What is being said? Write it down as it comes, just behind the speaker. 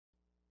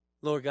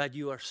Lord God,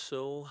 you are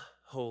so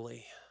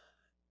holy,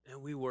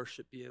 and we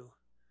worship you.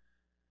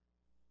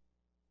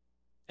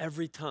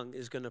 Every tongue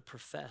is going to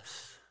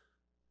profess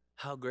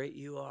how great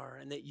you are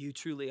and that you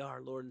truly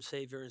are Lord and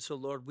Savior. And so,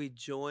 Lord, we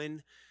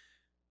join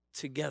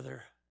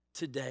together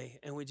today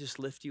and we just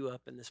lift you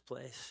up in this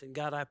place. And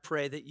God, I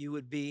pray that you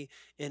would be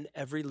in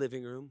every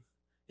living room,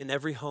 in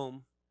every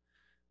home,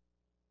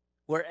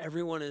 where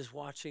everyone is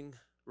watching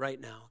right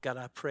now. God,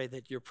 I pray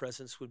that your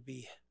presence would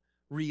be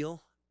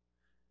real,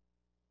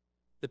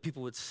 that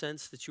people would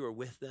sense that you are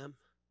with them.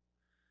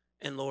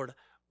 And Lord,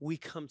 we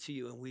come to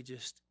you and we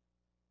just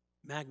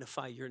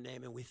magnify your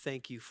name and we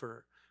thank you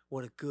for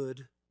what a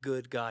good,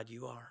 good God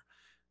you are.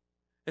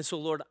 And so,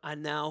 Lord, I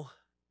now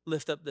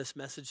lift up this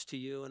message to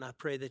you and I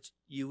pray that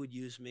you would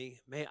use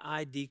me. May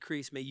I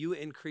decrease, may you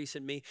increase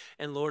in me.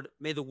 And Lord,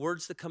 may the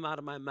words that come out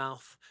of my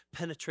mouth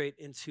penetrate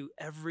into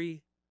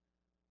every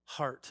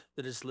heart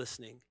that is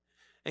listening.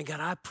 And God,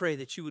 I pray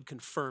that you would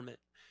confirm it.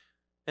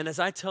 And as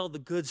I tell the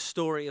good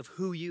story of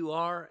who you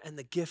are and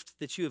the gift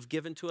that you have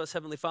given to us,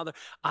 Heavenly Father,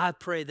 I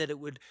pray that it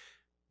would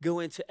go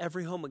into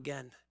every home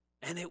again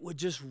and it would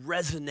just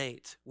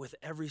resonate with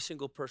every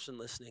single person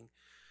listening.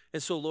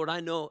 And so, Lord, I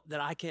know that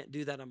I can't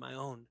do that on my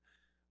own,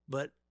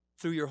 but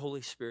through your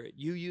Holy Spirit,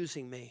 you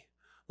using me,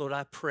 Lord,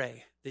 I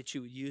pray that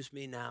you would use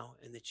me now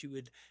and that you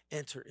would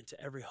enter into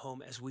every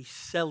home as we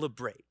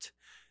celebrate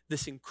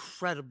this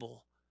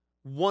incredible,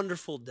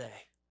 wonderful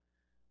day.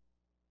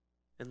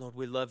 And Lord,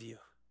 we love you.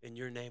 In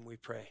your name we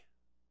pray.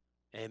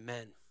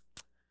 Amen.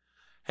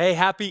 Hey,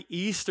 happy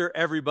Easter,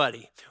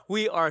 everybody.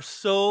 We are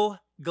so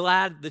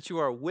glad that you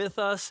are with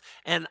us.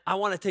 And I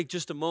want to take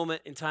just a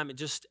moment in time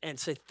and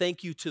say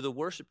thank you to the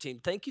worship team.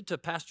 Thank you to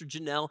Pastor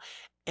Janelle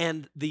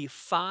and the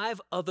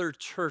 5 other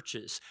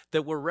churches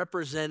that were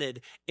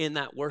represented in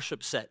that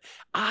worship set.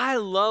 I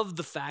love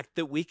the fact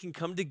that we can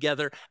come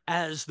together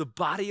as the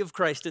body of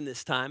Christ in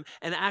this time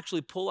and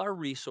actually pull our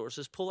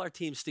resources, pull our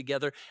teams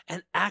together,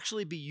 and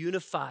actually be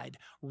unified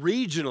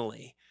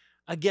regionally.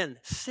 Again,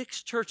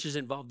 6 churches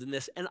involved in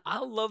this. And I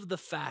love the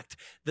fact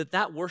that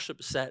that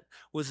worship set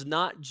was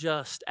not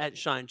just at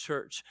Shine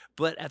Church,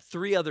 but at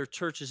 3 other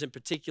churches in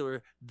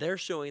particular. They're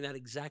showing that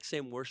exact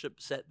same worship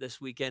set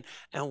this weekend.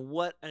 And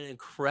what an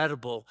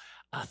incredible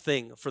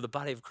thing for the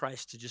body of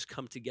Christ to just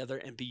come together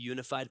and be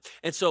unified.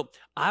 And so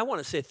I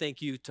want to say thank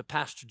you to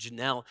Pastor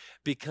Janelle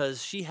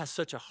because she has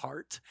such a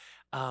heart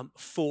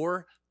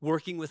for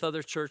working with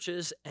other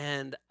churches.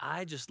 And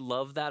I just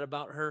love that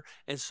about her.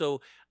 And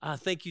so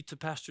thank you to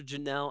Pastor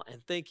Janelle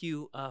and thank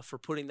you for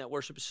putting that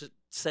worship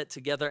set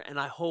together. And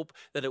I hope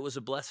that it was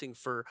a blessing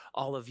for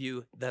all of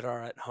you that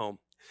are at home.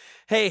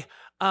 Hey,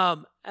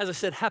 as I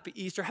said, happy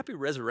Easter, happy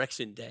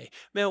Resurrection Day.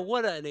 Man,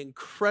 what an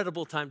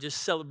incredible time.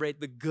 Just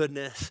celebrate the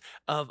goodness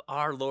of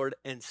our Lord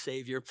and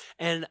Savior.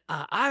 And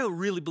I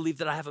really believe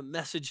that I have a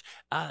message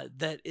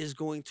that is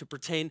going to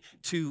pertain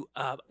to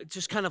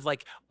just kind of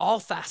like all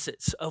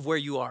facets of where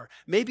you are.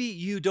 Maybe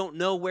you don't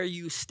know where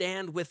you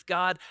stand with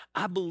God.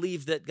 I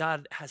believe that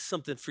God has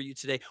something for you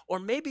today. Or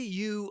maybe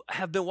you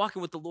have been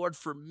walking with the Lord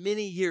for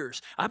many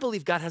years. I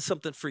believe God has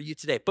something for you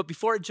today. But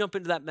before I jump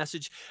into that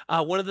message,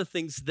 one of the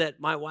things that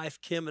my wife,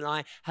 Kim, and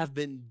I have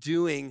been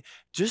doing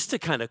just to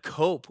kind of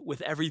cope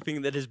with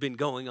everything that has been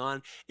going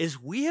on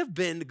is we have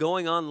been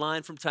going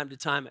online from time to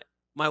time.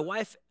 My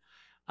wife,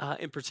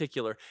 in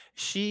particular,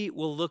 she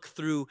will look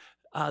through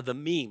the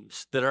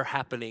memes that are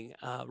happening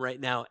right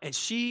now. And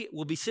she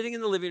will be sitting in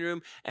the living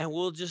room and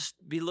we'll just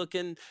be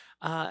looking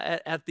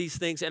at these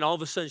things. And all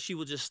of a sudden, she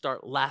will just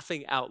start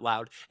laughing out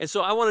loud. And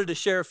so I wanted to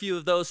share a few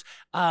of those.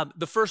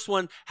 The first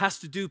one has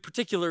to do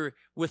particular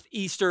with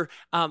Easter.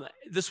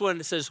 This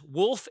one says,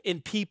 wolf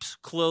in Peep's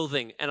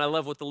clothing. And I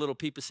love what the little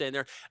Peep is saying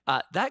there.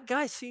 That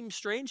guy seems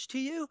strange to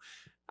you?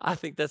 I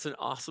think that's an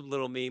awesome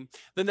little meme.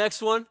 The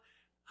next one,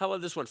 how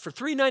about this one? For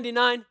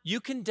 $3.99, you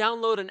can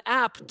download an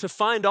app to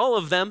find all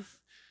of them.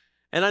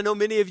 And I know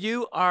many of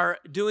you are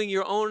doing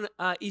your own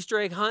Easter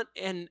egg hunt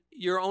in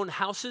your own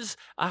houses.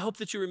 I hope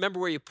that you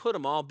remember where you put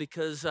them all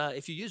because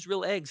if you use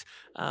real eggs,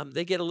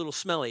 they get a little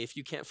smelly if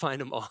you can't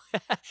find them all.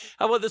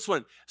 How about this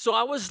one? So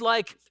I was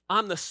like,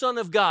 I'm the Son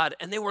of God.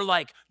 And they were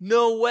like,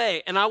 no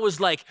way. And I was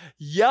like,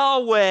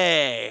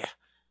 Yahweh.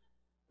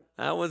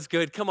 That one's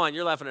good. Come on,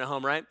 you're laughing at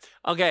home, right?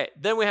 Okay,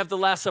 then we have the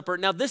Last Supper.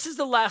 Now, this is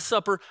the Last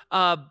Supper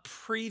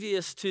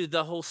previous to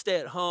the whole stay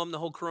at home, the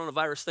whole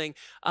coronavirus thing.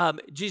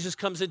 Jesus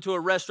comes into a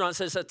restaurant,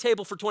 says, a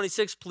table for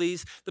 26,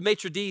 please. The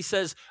maitre d'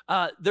 says,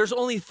 there's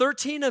only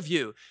 13 of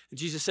you. And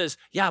Jesus says,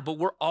 yeah, but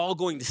we're all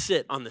going to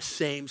sit on the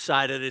same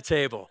side of the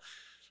table.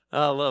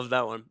 I love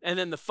that one. And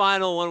then the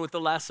final one with the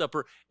Last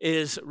Supper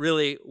is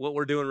really what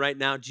we're doing right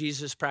now.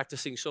 Jesus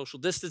practicing social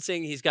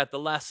distancing. He's got the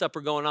Last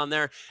Supper going on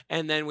there.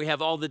 And then we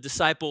have all the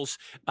disciples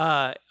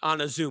on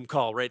a Zoom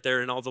call right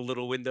there in all the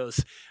little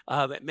windows.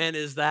 Man,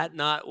 is that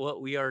not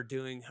what we are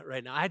doing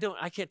right now?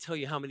 I can't tell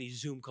you how many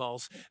Zoom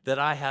calls that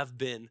I have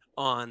been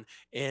on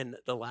in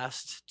the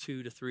last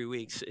 2 to 3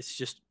 weeks. It's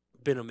just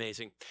been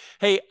amazing.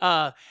 Hey,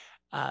 I'm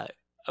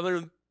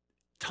going to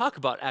talk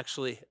about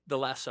actually the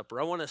Last Supper.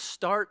 I want to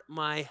start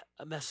my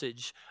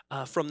message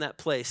from that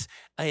place.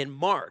 In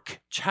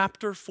Mark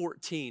chapter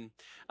 14,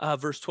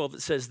 verse 12,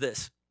 it says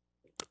this: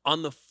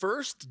 on the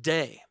first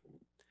day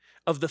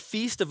of the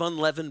Feast of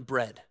Unleavened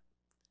Bread,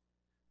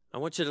 I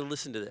want you to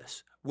listen to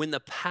this. When the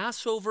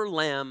Passover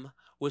lamb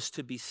was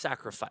to be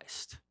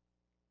sacrificed,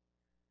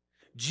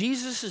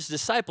 Jesus'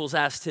 disciples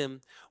asked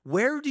him,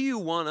 "Where do you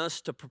want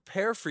us to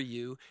prepare for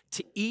you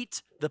to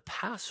eat the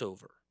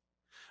Passover?"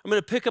 I'm going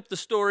to pick up the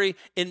story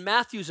in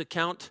Matthew's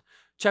account,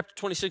 chapter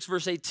 26,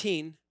 verse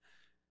 18.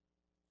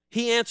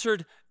 He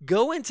answered,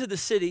 "Go into the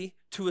city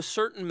to a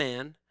certain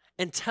man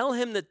and tell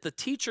him that the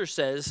teacher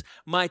says,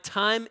 'My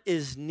time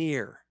is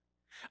near.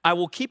 I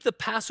will keep the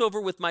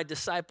Passover with my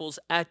disciples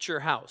at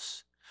your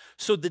house.'"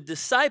 So the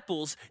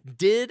disciples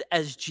did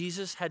as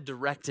Jesus had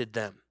directed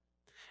them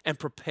and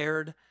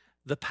prepared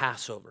the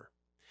Passover.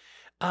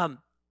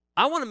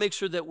 I want to make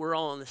sure that we're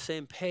all on the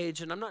same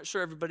page, and I'm not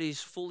sure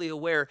everybody's fully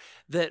aware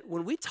that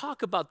when we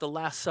talk about the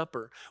Last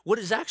Supper, what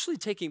is actually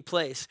taking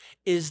place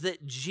is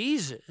that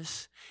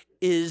Jesus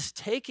is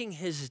taking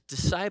his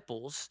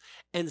disciples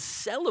and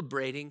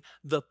celebrating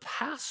the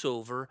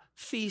Passover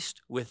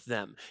feast with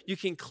them. You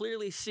can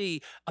clearly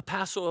see a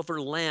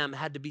Passover lamb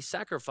had to be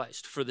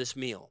sacrificed for this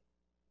meal.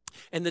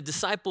 And the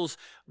disciples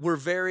were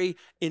very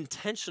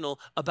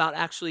intentional about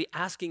actually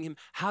asking him,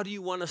 "How do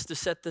you want us to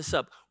set this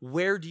up?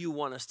 Where do you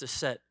want us to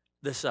set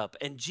this up?"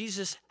 And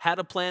Jesus had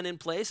a plan in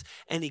place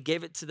and he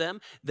gave it to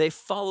them. They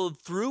followed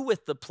through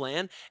with the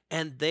plan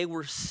and they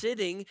were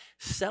sitting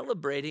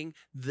celebrating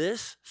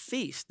this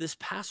feast, this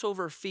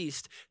Passover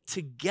feast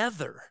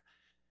together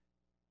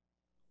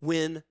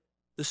when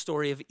the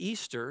story of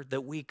Easter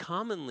that we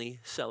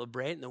commonly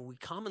celebrate and that we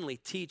commonly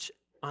teach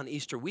on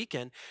Easter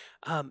weekend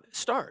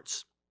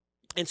starts.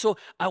 And so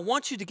I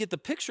want you to get the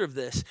picture of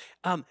this.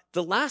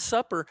 The Last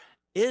Supper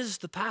is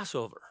the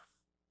Passover.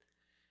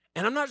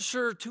 And I'm not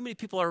sure too many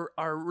people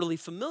are really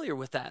familiar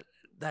with that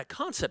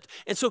concept.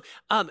 And so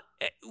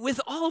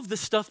with all of the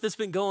stuff that's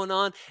been going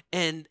on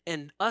and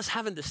us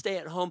having to stay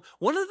at home,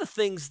 one of the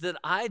things that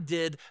I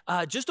did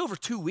just over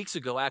 2 weeks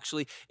ago,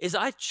 actually, is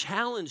I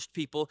challenged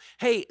people,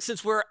 hey,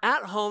 since we're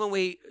at home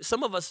and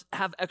some of us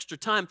have extra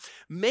time,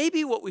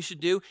 maybe what we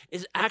should do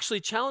is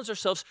actually challenge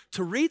ourselves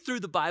to read through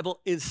the Bible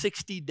in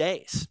 60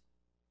 days.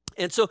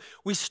 And so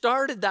we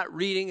started that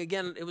reading.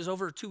 Again, it was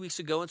over 2 weeks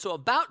ago. And so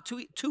about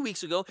two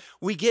weeks ago,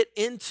 we get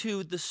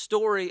into the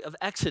story of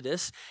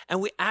Exodus and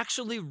we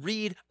actually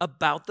read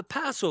about the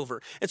Passover.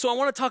 And so I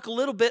want to talk a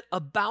little bit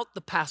about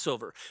the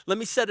Passover. Let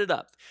me set it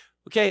up.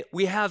 Okay,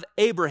 we have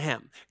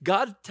Abraham.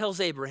 God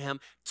tells Abraham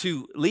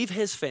to leave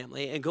his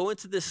family and go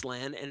into this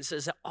land, and it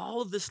says that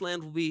all of this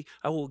land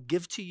I will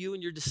give to you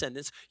and your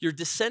descendants. Your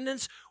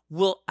descendants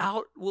will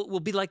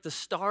be like the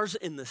stars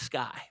in the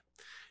sky.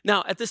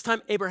 Now, at this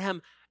time,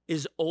 Abraham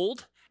is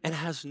old and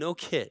has no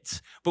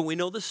kids. But we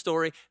know the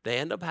story. They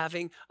end up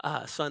having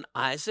a son,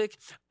 Isaac.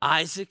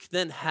 Isaac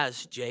then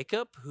has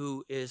Jacob,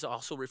 who is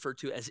also referred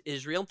to as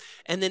Israel.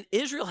 And then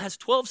Israel has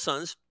 12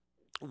 sons.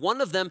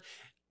 One of them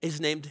is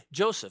named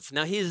Joseph.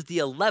 Now, he is the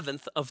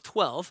 11th of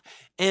 12.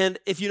 And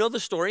if you know the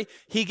story,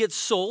 he gets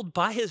sold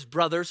by his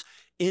brothers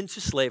into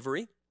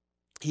slavery.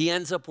 He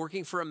ends up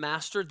working for a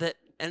master that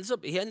ends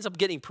up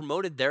getting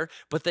promoted there,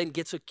 but then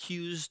gets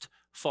accused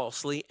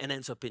falsely and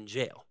ends up in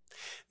jail.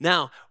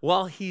 Now,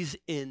 while he's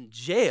in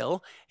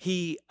jail,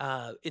 he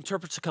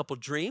interprets a couple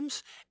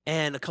dreams,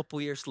 and a couple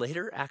years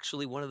later,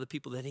 actually, one of the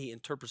people that he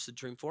interprets the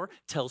dream for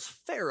tells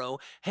Pharaoh,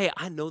 "Hey,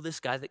 I know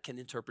this guy that can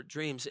interpret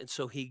dreams," and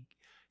so he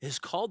is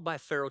called by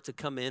Pharaoh to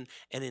come in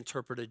and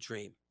interpret a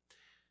dream.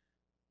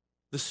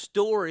 The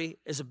story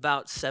is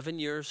about 7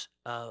 years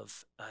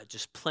of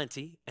just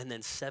plenty and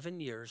then 7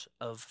 years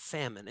of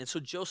famine. And so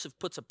Joseph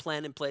puts a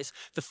plan in place.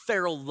 The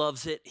Pharaoh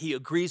loves it. He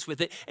agrees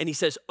with it. And he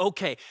says,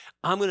 "Okay,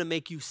 I'm going to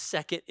make you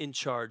second in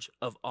charge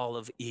of all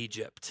of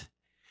Egypt."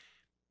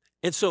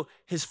 And so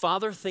his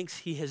father thinks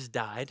he has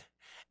died.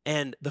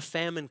 And the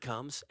famine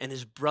comes, and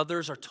his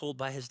brothers are told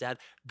by his dad,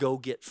 "Go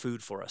get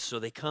food for us." So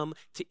they come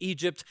to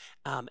Egypt,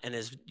 and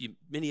as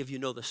many of you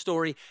know the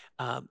story,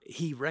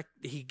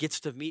 he gets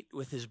to meet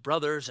with his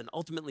brothers and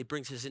ultimately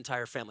brings his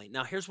entire family.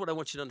 Now, here's what I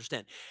want you to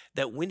understand,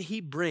 that when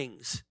he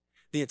brings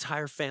the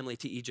entire family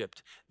to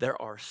Egypt, there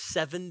are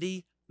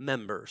 70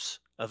 members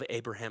of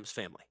Abraham's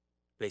family,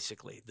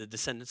 basically. The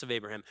descendants of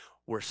Abraham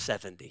were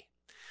 70.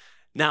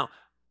 Now,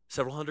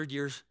 several hundred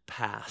years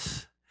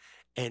pass,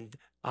 and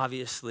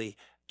obviously,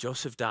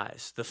 Joseph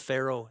dies. The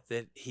Pharaoh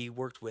that he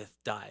worked with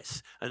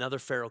dies. Another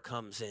Pharaoh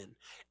comes in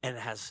and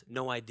has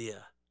no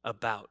idea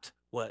about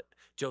what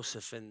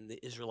Joseph and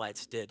the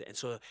Israelites did. And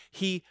so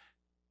he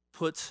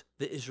puts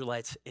the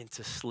Israelites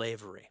into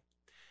slavery.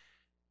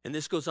 And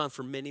this goes on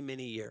for many,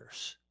 many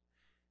years.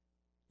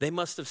 They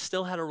must have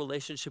still had a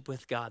relationship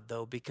with God,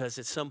 though, because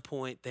at some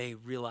point they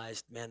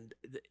realized, man,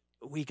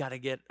 we got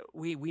to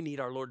we need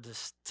our Lord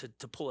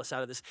to pull us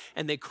out of this.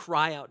 And they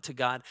cry out to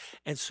God.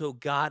 And so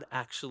God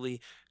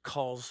actually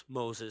calls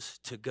Moses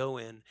to go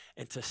in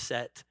and to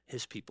set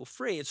his people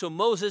free. And so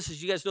Moses,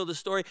 as you guys know the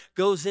story,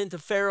 goes into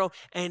Pharaoh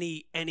and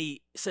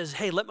he says,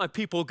 hey, let my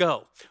people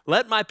go.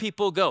 Let my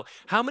people go.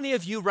 How many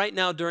of you right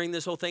now during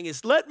this whole thing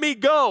is, let me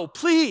go,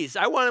 please.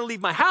 I want to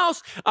leave my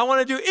house. I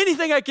want to do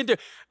anything I can do.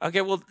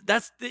 Okay, well,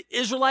 that's the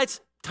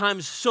Israelites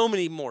times so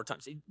many more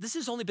times. This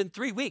has only been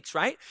 3 weeks,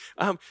 right?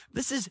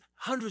 This is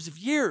hundreds of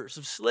years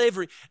of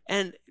slavery.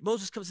 And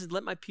Moses comes and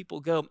let my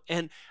people go.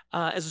 And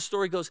as the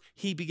story goes,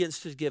 he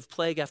begins to give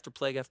plague after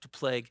plague after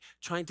plague,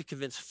 trying to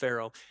convince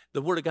Pharaoh.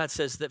 The word of God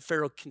says that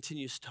Pharaoh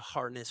continues to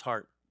harden his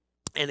heart.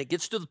 And it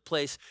gets to the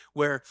place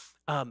where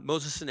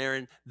Moses and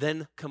Aaron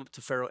then come up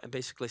to Pharaoh and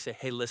basically say,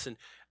 hey, listen,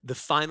 the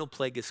final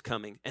plague is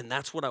coming. And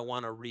that's what I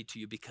want to read to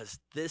you, because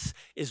this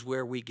is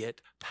where we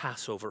get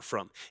Passover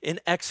from. In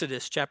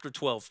Exodus chapter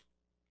 12,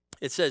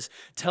 it says,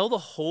 tell the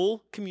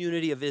whole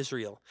community of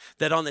Israel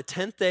that on the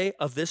 10th day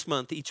of this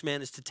month, each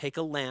man is to take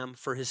a lamb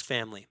for his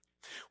family,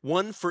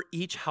 one for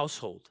each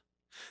household.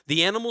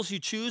 The animals you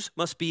choose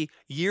must be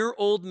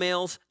year-old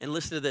males, and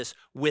listen to this,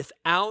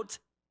 without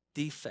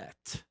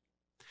defect.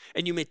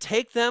 And you may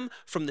take them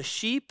from the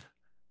sheep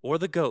or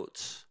the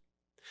goats.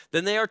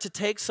 Then they are to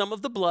take some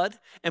of the blood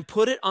and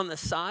put it on the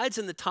sides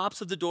and the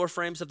tops of the door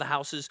frames of the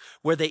houses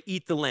where they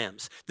eat the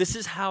lambs. This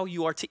is how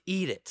you are to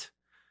eat it.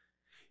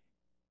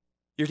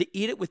 You're to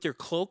eat it with your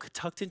cloak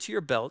tucked into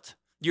your belt,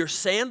 your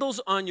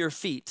sandals on your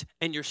feet,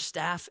 and your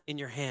staff in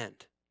your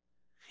hand.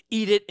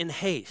 Eat it in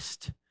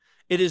haste.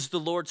 It is the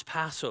Lord's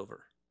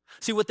Passover.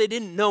 See, what they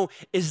didn't know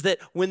is that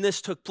when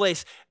this took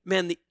place,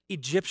 man, the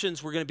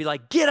Egyptians were going to be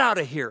like, get out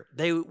of here.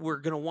 They were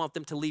going to want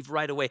them to leave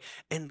right away.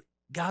 And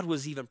God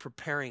was even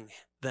preparing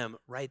them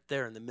right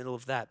there in the middle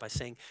of that by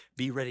saying,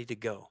 be ready to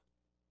go.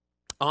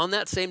 On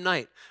that same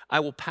night, I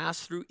will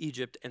pass through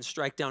Egypt and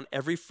strike down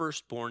every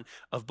firstborn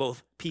of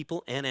both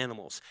people and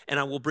animals, and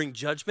I will bring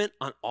judgment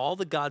on all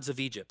the gods of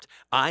Egypt.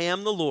 I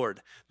am the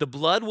Lord. The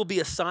blood will be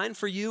a sign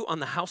for you on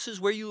the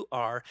houses where you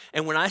are,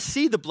 and when I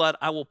see the blood,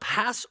 I will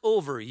pass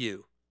over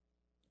you.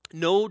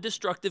 No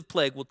destructive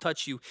plague will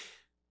touch you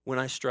when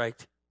I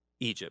strike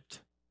Egypt.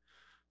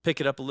 Pick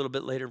it up a little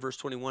bit later in verse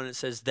 21. It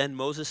says, then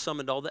Moses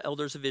summoned all the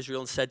elders of Israel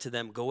and said to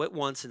them, go at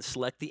once and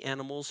select the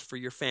animals for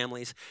your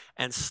families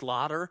and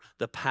slaughter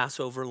the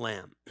Passover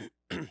lamb.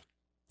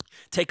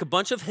 Take a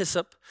bunch of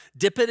hyssop,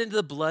 dip it into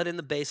the blood in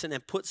the basin,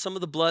 and put some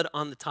of the blood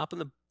on the top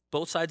of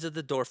both sides of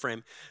the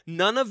doorframe.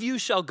 None of you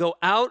shall go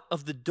out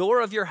of the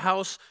door of your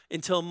house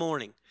until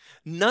morning.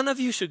 None of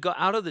you should go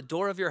out of the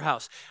door of your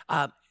house.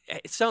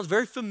 It sounds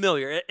very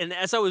familiar. And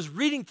as I was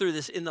reading through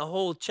this in the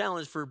whole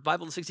challenge for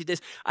Bible in 60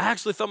 days, I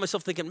actually found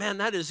myself thinking, man,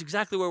 that is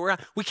exactly where we're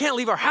at. We can't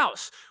leave our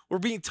house. We're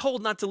being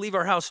told not to leave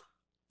our house.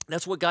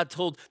 That's what God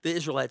told the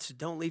Israelites,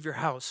 don't leave your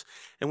house.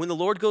 And when the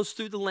Lord goes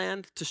through the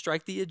land to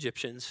strike the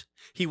Egyptians,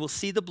 he will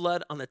see the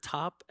blood on the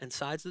top and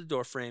sides of the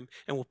doorframe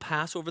and will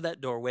pass over that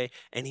doorway,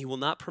 and he will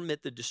not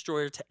permit the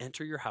destroyer to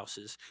enter your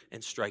houses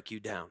and strike you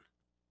down.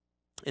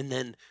 And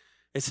then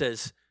it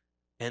says,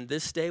 and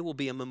this day will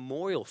be a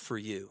memorial for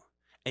you,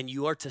 and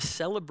you are to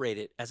celebrate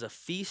it as a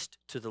feast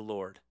to the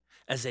Lord,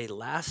 as a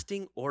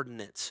lasting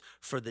ordinance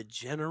for the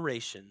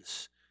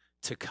generations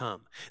to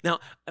come. Now,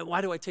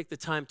 why do I take the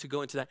time to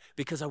go into that?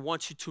 Because I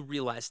want you to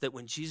realize that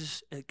when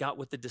Jesus got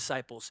with the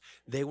disciples,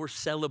 they were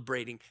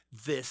celebrating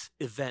this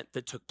event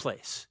that took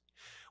place,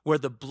 where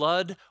the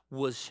blood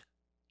was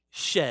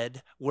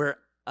shed, where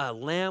a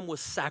lamb was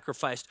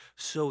sacrificed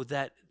so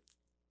that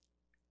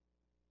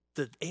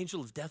the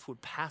angel of death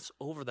would pass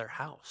over their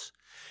house.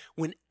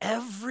 When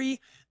every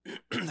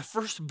the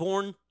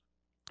firstborn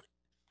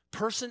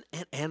person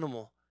and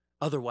animal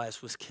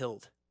otherwise was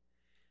killed.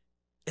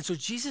 And so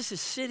Jesus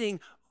is sitting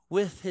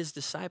with his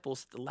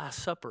disciples at the Last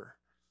Supper.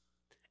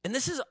 And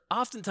this is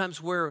oftentimes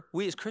where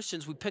we as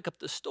Christians, we pick up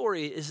the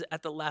story is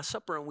at the Last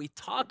Supper and we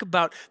talk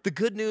about the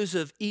good news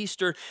of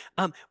Easter.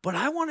 But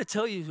I want to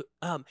tell you,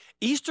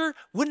 Easter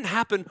wouldn't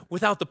happen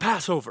without the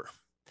Passover.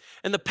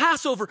 And the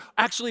Passover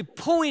actually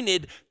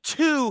pointed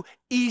to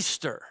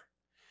Easter.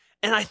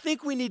 And I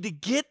think we need to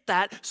get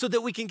that so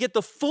that we can get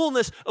the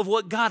fullness of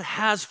what God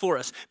has for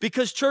us.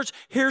 Because church,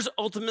 here's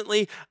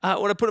ultimately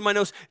what I put in my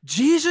notes.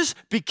 Jesus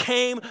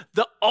became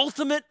the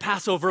ultimate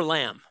Passover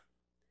lamb.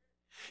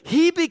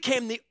 He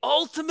became the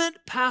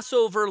ultimate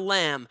Passover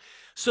lamb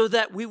so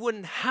that we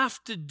wouldn't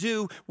have to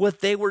do what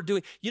they were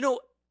doing. You know,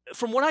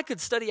 from what I could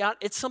study out,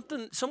 it's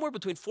somewhere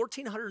between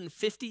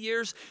 1,450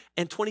 years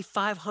and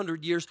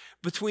 2,500 years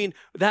between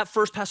that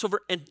first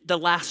Passover and the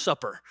Last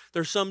Supper.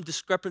 There's some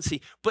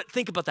discrepancy, but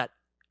think about that.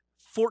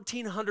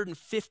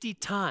 1,450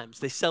 times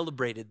they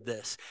celebrated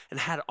this and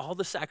had all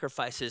the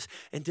sacrifices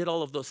and did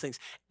all of those things.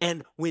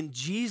 And when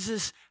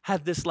Jesus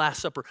had this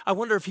Last Supper, I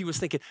wonder if he was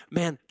thinking,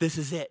 man, this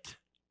is it.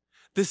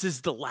 This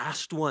is the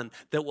last one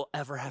that will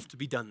ever have to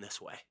be done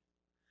this way.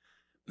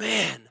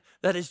 Man,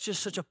 that is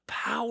just such a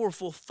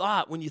powerful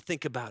thought when you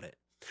think about it.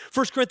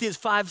 1 Corinthians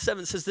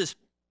 5:7 says this,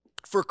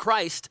 for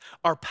Christ,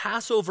 our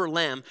Passover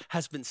lamb,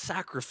 has been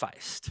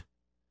sacrificed.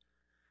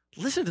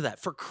 Listen to that.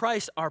 For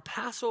Christ, our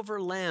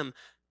Passover lamb,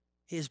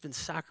 he has been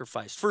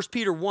sacrificed. 1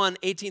 Peter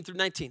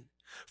 1:18-19.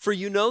 For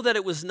you know that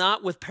it was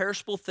not with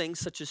perishable things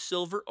such as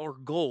silver or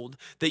gold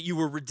that you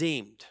were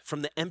redeemed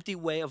from the empty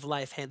way of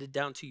life handed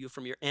down to you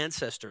from your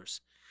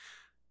ancestors,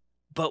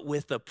 but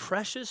with the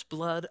precious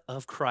blood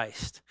of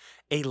Christ,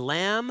 a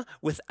lamb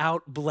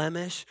without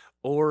blemish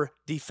or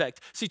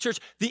defect. See, church,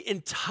 the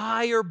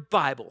entire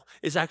Bible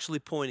is actually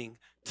pointing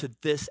to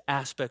this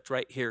aspect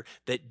right here,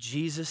 that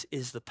Jesus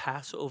is the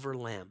Passover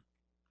lamb,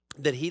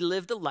 that he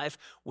lived a life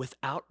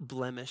without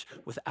blemish,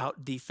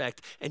 without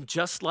defect. And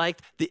just like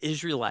the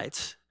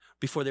Israelites,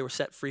 before they were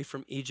set free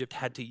from Egypt,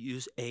 had to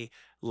use a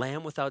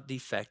lamb without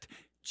defect,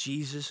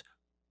 Jesus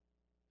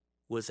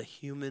was a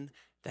human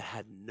that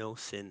had no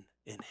sin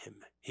in him.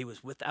 He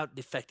was without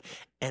defect.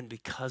 And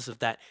because of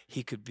that,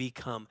 he could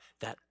become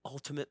that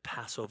ultimate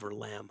Passover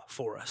lamb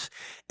for us.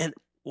 And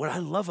what I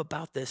love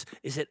about this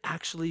is it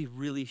actually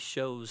really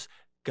shows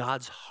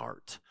God's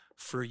heart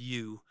for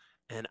you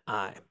and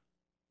I.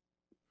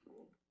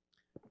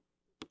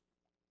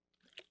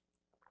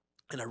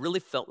 And I really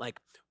felt like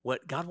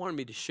what God wanted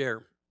me to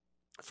share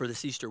for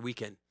this Easter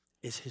weekend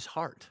is his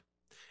heart.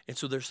 And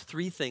so there's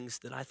 3 things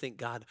that I think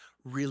God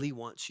really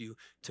wants you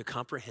to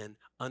comprehend,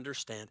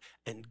 understand,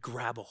 and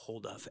grab a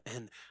hold of.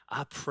 And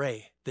I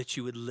pray that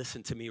you would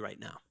listen to me right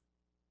now.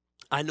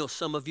 I know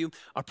some of you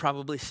are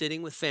probably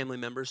sitting with family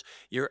members.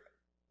 You're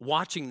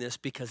watching this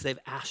because they've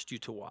asked you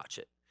to watch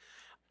it.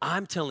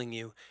 I'm telling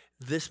you,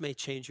 this may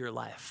change your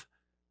life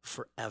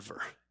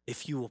forever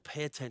if you will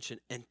pay attention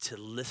and to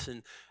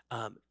listen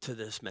to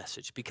this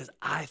message, because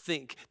I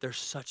think there's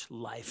such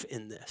life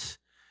in this.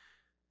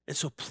 And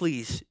so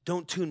please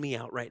don't tune me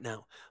out right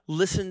now.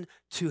 Listen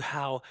to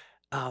how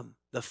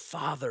the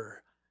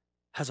Father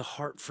has a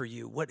heart for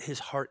you, what his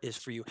heart is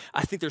for you.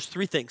 I think there's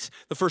 3 things.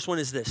 The first one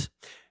is this.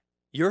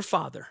 Your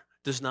Father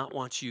does not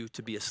want you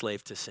to be a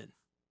slave to sin.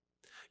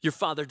 Your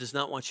Father does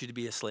not want you to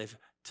be a slave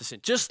to sin.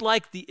 Just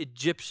like the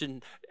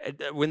Egyptian,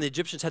 when the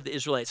Egyptians had the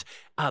Israelites,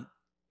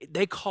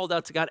 they called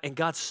out to God, and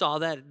God saw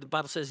that. The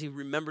Bible says he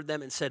remembered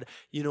them and said,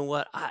 you know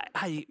what,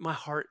 my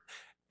heart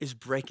is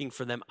breaking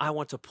for them. I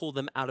want to pull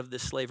them out of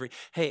this slavery.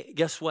 Hey,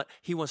 guess what?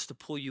 He wants to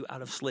pull you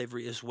out of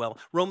slavery as well.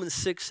 Romans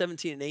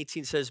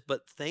 6:17-18 says,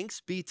 but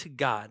thanks be to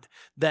God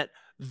that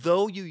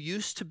though you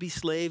used to be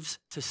slaves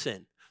to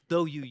sin,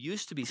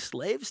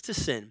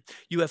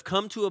 you have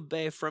come to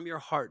obey from your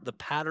heart the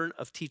pattern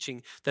of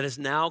teaching that has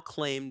now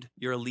claimed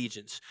your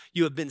allegiance.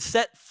 You have been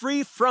set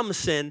free from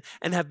sin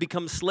and have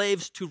become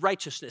slaves to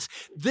righteousness.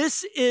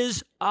 This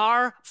is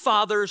our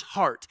Father's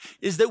heart,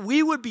 is that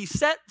we would be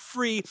set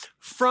free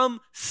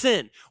from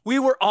sin. We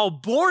were all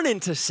born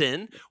into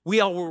sin.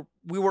 We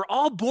were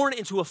all born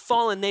into a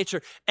fallen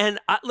nature. And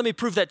let me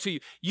prove that to you.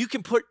 You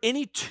can put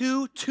any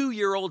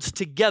two-year-olds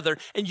together,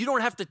 and you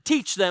don't have to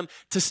teach them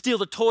to steal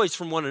the toys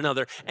from one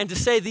another and to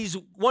say these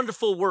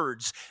wonderful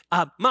words,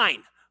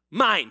 mine,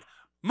 mine,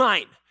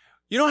 mine.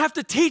 You don't have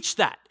to teach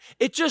that.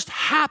 It just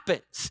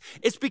happens.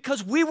 It's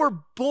because we were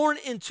born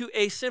into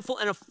a sinful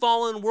and a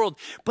fallen world.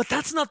 But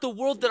that's not the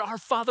world that our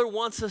Father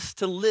wants us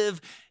to live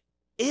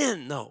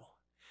in, though.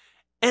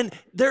 And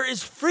there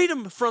is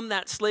freedom from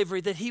that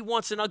slavery that he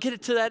wants, and I'll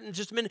get to that in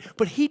just a minute,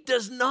 but he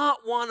does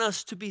not want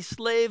us to be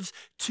slaves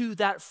to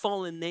that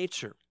fallen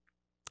nature.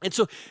 And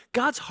so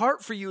God's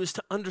heart for you is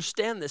to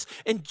understand this.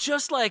 And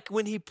just like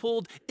when he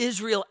pulled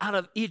Israel out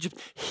of Egypt,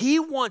 he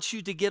wants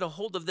you to get a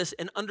hold of this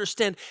and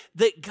understand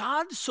that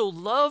God so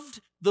loved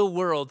the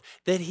world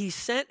that he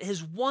sent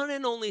his one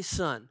and only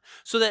Son,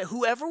 so that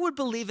whoever would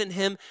believe in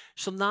him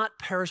shall not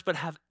perish but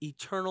have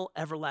eternal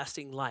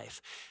everlasting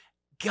life.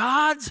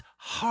 God's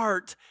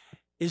heart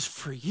is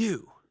for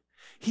you.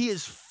 He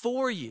is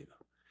for you.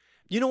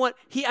 You know what?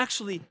 He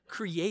actually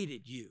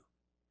created you.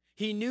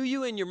 He knew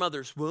you in your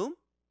mother's womb.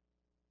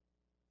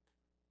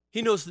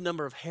 He knows the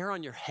number of hair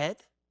on your head.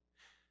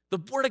 The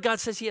Word of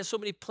God says he has so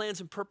many plans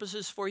and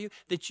purposes for you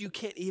that you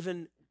can't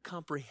even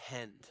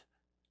comprehend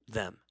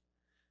them.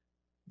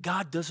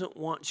 God doesn't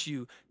want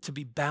you to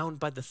be bound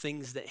by the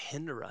things that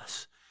hinder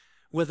us,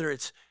 whether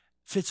it's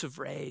fits of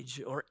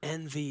rage or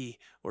envy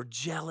or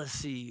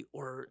jealousy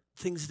or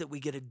things that we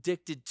get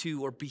addicted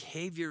to or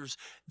behaviors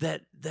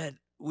that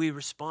we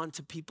respond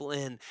to people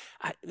in.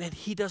 And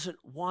he doesn't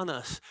want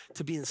us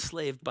to be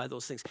enslaved by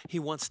those things. He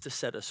wants to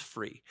set us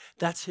free.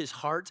 That's his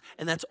heart,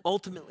 and that's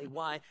ultimately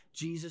why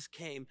Jesus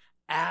came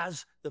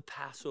as the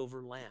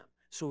Passover lamb,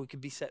 so we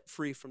could be set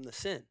free from the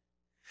sin.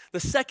 The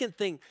second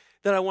thing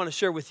that I want to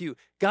share with you,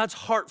 God's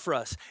heart for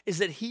us, is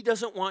that he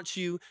doesn't want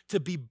you to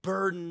be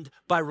burdened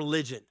by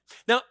religion.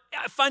 Now,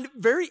 I find it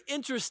very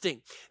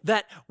interesting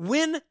that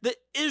when the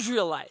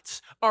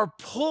Israelites are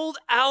pulled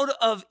out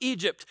of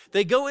Egypt,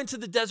 they go into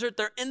the desert,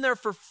 they're in there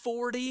for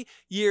 40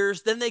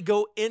 years, then they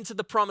go into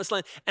the promised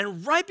land.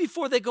 And right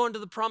before they go into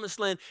the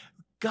promised land,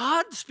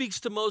 God speaks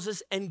to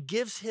Moses and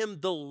gives him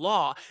the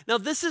law. Now,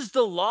 this is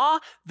the law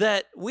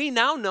that we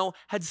now know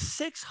had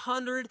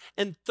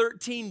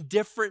 613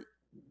 different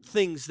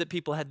things that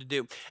people had to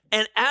do.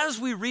 And as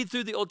we read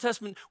through the Old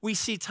Testament, we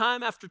see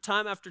time after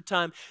time after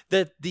time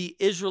that the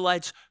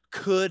Israelites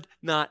could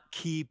not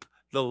keep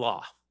the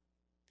law.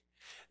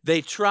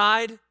 They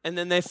tried and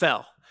then they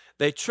fell.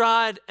 They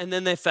tried and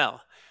then they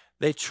fell.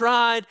 They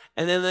tried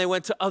and then they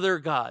went to other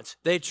gods.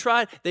 They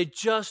tried, they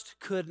just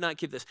could not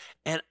keep this.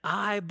 And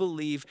I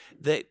believe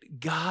that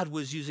God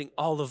was using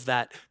all of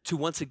that to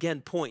once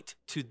again point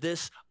to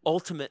this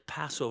ultimate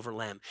Passover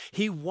lamb.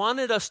 He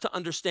wanted us to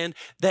understand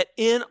that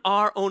in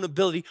our own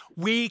ability,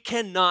 we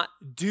cannot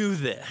do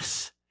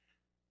this.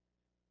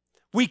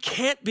 We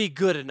can't be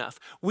good enough.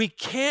 We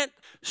can't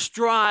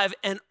strive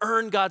and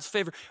earn God's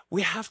favor.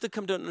 We have to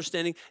come to an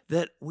understanding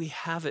that we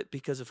have it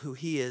because of who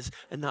he is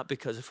and not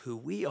because of who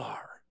we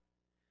are.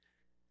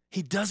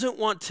 He doesn't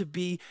want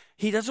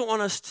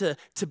us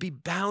to be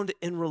bound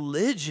in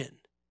religion.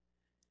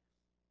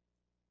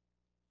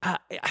 I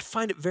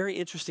find it very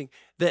interesting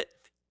that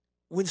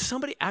when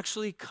somebody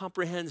actually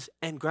comprehends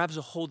and grabs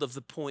a hold of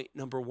the point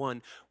number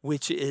one,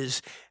 which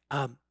is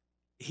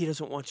he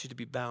doesn't want you to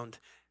be bound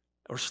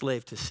or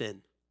slave to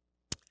sin.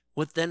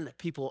 What then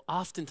people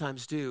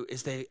oftentimes do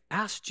is they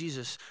ask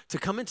Jesus to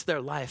come into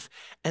their life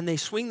and they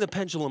swing the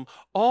pendulum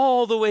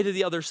all the way to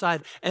the other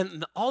side.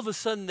 And all of a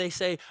sudden they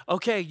say,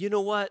 okay, you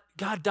know what?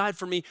 God died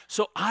for me,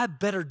 so I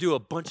better do a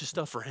bunch of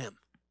stuff for him.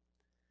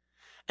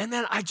 And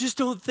then I just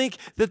don't think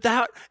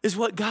that is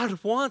what God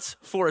wants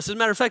for us. As a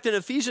matter of fact, in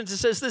Ephesians, it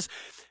says this,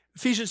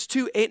 Ephesians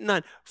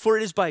 2:8-9, for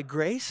it is by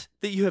grace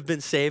that you have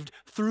been saved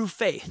through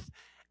faith.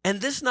 And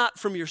this not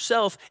from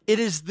yourself, it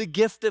is the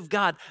gift of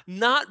God,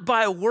 not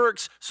by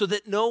works so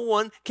that no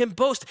one can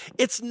boast.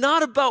 It's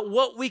not about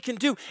what we can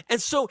do. And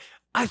so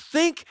I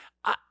think,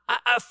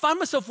 I find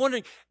myself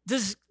wondering,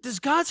 does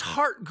God's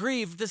heart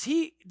grieve? Does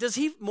he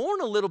mourn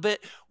a little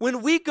bit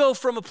when we go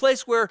from a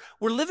place where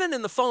we're living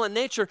in the fallen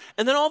nature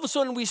and then all of a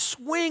sudden we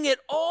swing it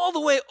all the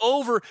way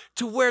over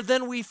to where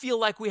then we feel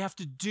like we have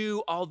to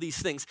do all these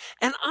things?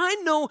 And I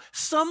know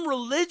some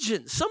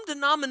religions, some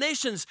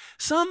denominations,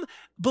 some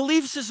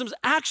belief systems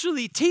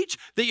actually teach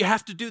that you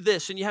have to do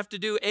this and you have to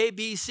do A,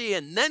 B, C,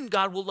 and then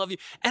God will love you.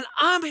 And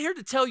I'm here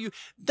to tell you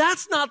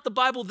that's not the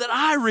Bible that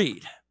I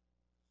read.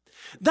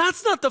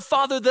 That's not the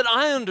Father that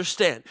I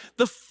understand.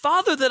 The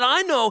Father that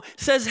I know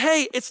says,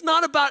 hey, it's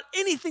not about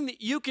anything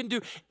that you can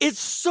do. It's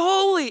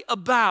solely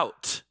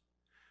about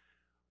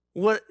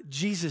what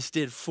Jesus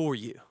did for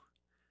you.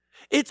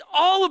 It's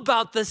all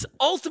about this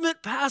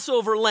ultimate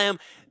Passover lamb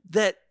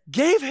that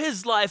gave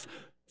his life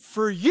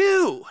for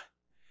you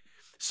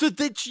so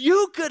that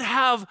you could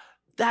have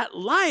that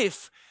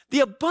life, the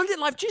abundant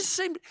life.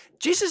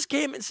 Jesus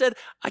came and said,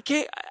 I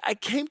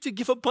came to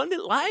give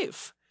abundant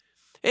life.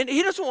 And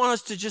he doesn't want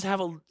us to just have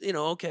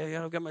okay,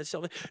 I've got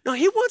myself. No,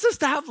 he wants us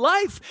to have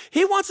life.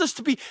 He wants us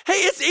to be, hey,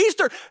 it's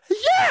Easter.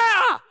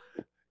 Yeah!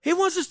 He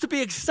wants us to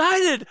be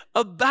excited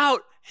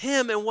about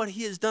him and what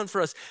he has done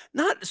for us.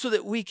 Not so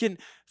that we can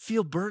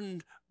feel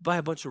burdened by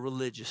a bunch of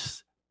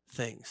religious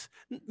things.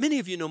 Many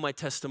of you know my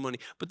testimony,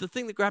 but the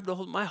thing that grabbed a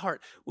hold of my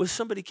heart was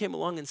somebody came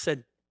along and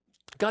said,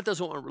 God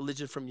doesn't want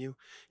religion from you.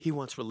 He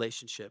wants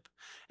relationship.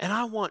 And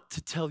I want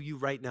to tell you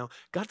right now,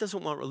 God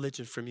doesn't want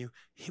religion from you.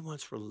 He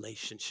wants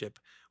relationship,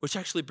 which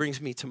actually brings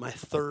me to my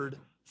third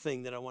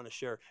thing that I want to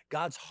share,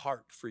 God's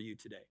heart for you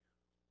today.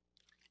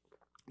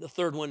 The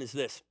third one is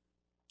this.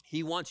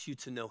 He wants you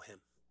to know him.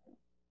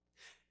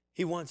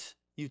 He wants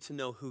you to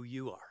know who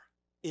you are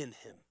in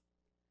him.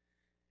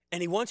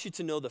 And he wants you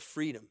to know the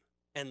freedom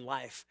and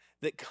life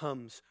that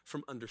comes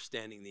from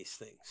understanding these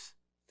things.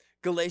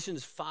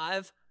 Galatians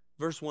 5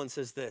 Verse 1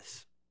 says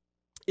this,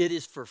 it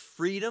is for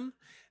freedom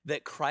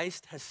that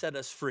Christ has set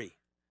us free.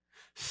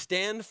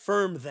 Stand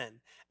firm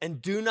then,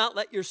 and do not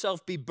let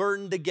yourself be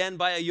burdened again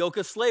by a yoke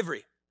of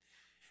slavery.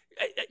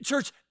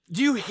 Church,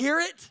 do you hear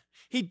it?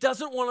 He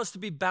doesn't want us to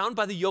be bound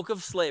by the yoke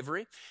of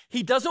slavery.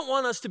 He doesn't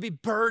want us to be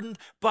burdened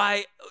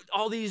by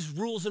all these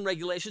rules and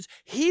regulations.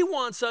 He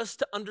wants us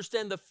to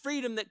understand the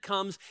freedom that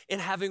comes in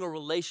having a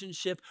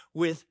relationship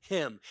with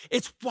him.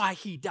 It's why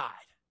he died.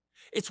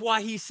 It's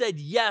why he said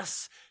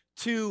yes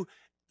to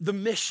the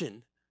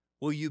mission,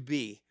 will you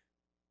be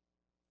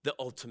the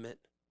ultimate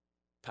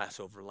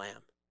Passover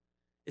lamb?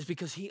 It's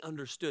because he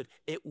understood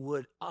it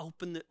would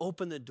open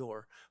the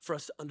door for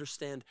us to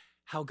understand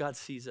how God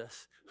sees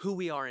us, who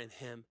we are in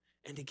him,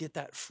 and to get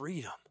that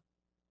freedom.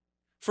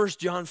 1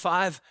 John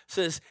 5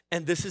 says,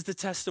 and this is the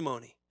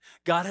testimony.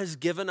 God has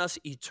given us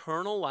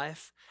eternal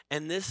life,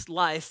 and this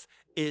life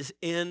is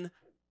in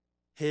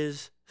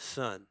his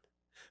Son.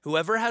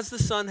 Whoever has the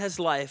Son has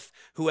life.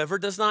 Whoever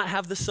does not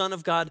have the Son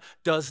of God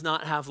does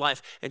not have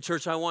life. And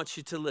church, I want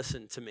you to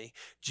listen to me.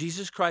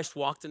 Jesus Christ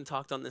walked and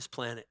talked on this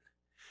planet.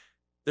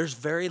 There's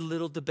very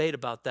little debate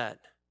about that.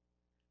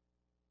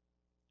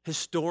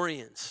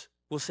 Historians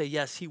will say,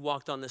 yes, he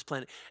walked on this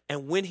planet.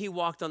 And when he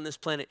walked on this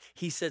planet,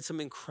 he said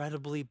some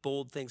incredibly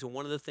bold things. And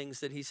one of the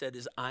things that he said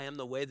is, I am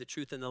the way, the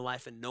truth, and the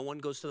life, and no one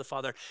goes to the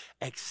Father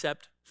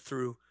except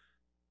through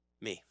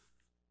me.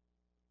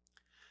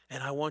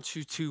 And I want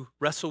you to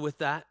wrestle with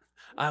that.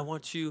 I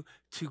want you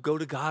to go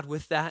to God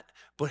with that.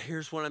 But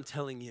here's what I'm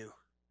telling you.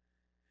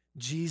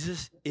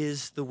 Jesus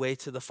is the way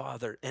to the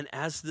Father. And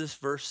as this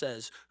verse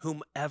says,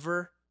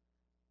 whomever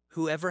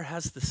whoever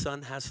has the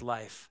Son has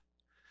life,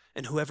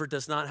 and whoever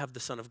does not have the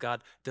Son of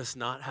God does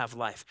not have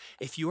life.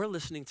 If you are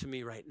listening to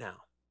me right now,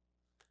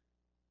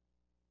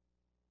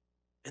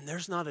 and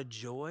there's not a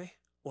joy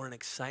or an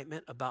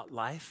excitement about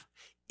life,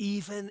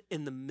 even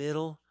in the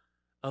middle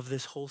of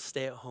this whole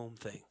stay-at-home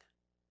thing,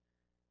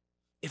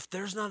 if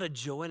there's not a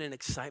joy and an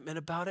excitement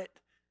about it,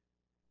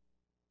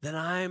 then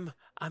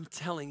I'm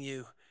telling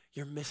you,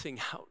 you're missing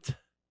out.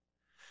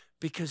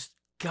 Because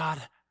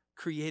God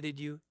created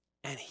you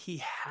and he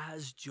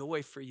has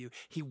joy for you.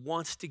 He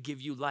wants to give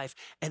you life,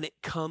 and it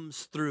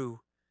comes through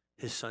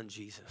his Son,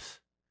 Jesus.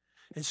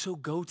 And so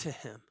go to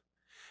him.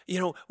 You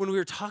know, when we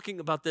were talking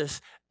about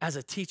this as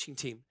a teaching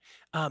team,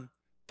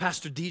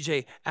 Pastor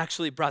DJ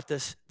actually brought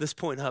this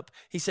point up.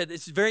 He said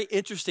it's very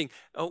interesting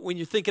when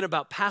you're thinking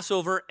about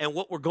Passover and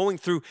what we're going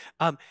through.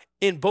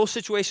 In both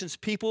situations,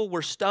 people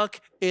were stuck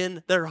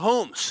in their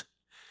homes.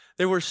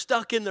 They were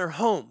stuck in their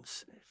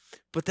homes.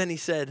 But then he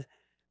said,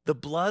 the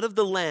blood of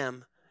the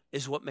Lamb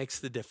is what makes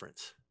the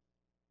difference.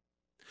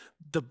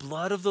 The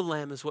blood of the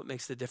Lamb is what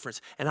makes the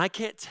difference. And I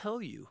can't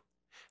tell you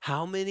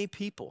how many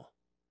people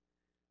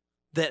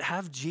that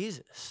have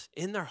Jesus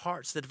in their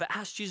hearts, that have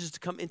asked Jesus to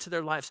come into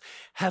their lives,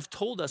 have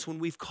told us when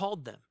we've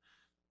called them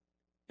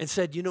and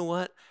said, you know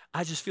what?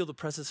 I just feel the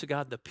presence of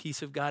God, the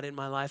peace of God in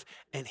my life,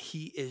 and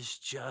he is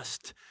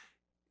just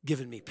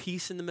giving me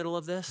peace in the middle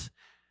of this.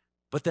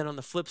 But then on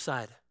the flip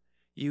side,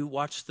 you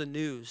watch the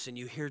news and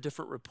you hear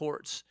different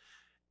reports,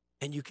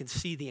 and you can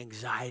see the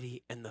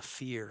anxiety and the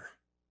fear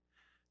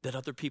that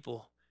other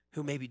people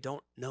who maybe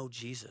don't know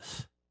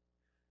Jesus,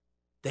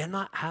 they're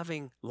not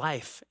having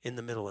life in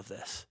the middle of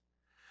this.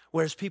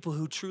 Whereas people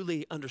who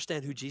truly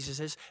understand who Jesus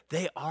is,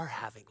 they are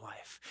having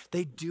life.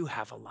 They do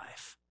have a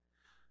life.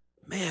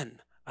 Man,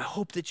 I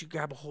hope that you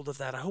grab a hold of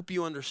that. I hope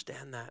you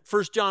understand that.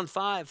 1 John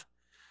 5,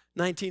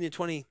 19 and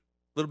 20, a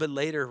little bit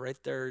later right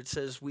there, it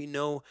says, we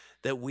know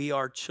that we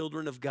are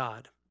children of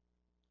God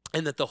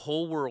and that the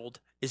whole world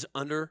is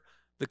under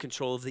the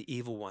control of the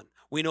evil one.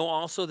 We know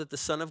also that the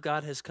Son of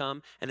God has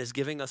come and is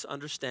giving us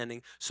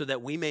understanding so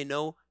that we may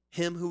know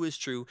him who is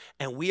true,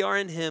 and we are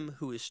in him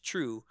who is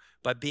true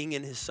by being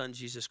in his Son,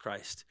 Jesus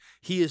Christ.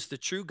 He is the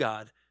true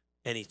God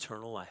and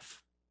eternal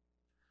life.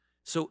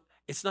 So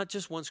it's not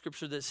just one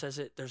scripture that says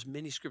it. There's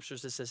many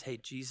scriptures that says, hey,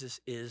 Jesus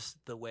is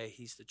the way.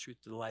 He's the truth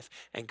to the life.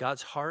 And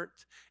God's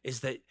heart is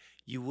that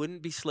you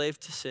wouldn't be slave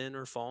to sin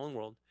or fallen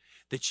world,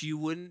 that you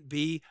wouldn't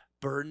be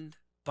burdened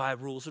by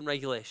rules and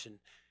regulation,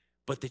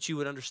 but that you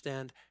would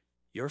understand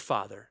your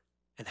Father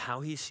and how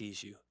he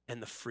sees you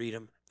and the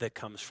freedom that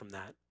comes from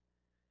that.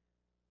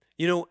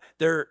 You know,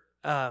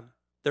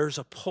 there's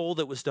a poll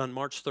that was done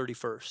March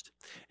 31st,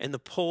 and the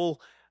poll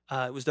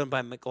was done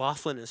by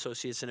McLaughlin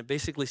Associates, and it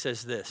basically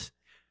says this: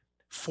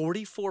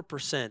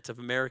 44% of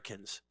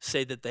Americans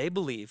say that they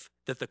believe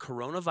that the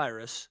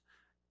coronavirus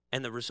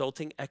and the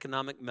resulting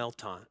economic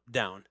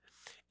meltdown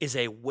is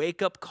a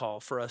wake-up call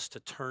for us to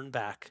turn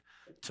back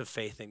to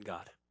faith in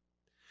God.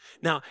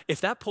 Now, if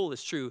that poll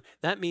is true,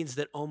 that means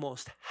that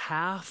almost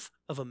half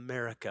of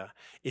America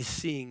is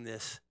seeing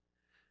this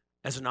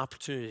as an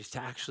opportunity to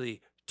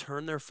actually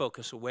turn their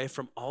focus away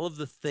from all of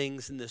the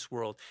things in this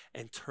world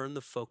and turn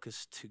the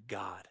focus to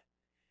God.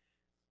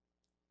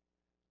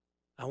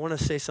 I want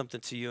to say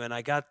something to you, and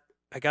I got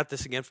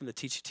this again from the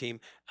teaching team.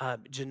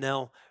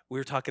 Janelle, we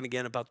were talking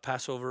again about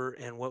Passover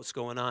and what's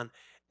going on,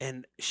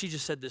 and she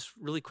just said this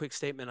really quick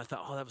statement. I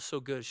thought, oh, that was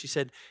so good. She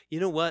said, you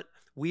know what?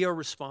 We are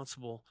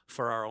responsible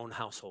for our own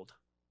household.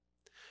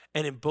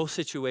 And in both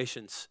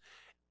situations,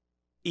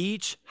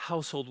 each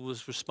household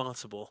was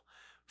responsible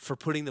for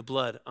putting the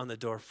blood on the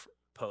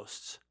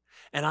doorposts.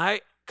 And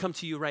I come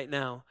to you right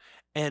now,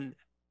 and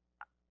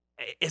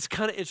it's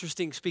kind of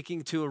interesting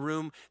speaking to a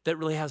room that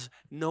really has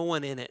no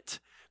one in it,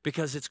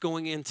 because it's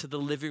going into the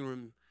living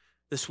room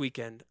this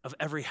weekend of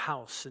every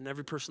house and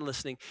every person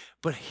listening.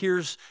 But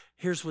here's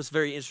what's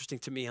very interesting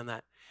to me on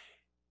that.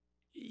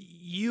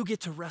 You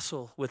get to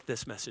wrestle with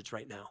this message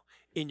right now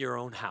in your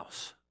own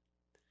house.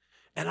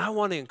 And I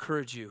want to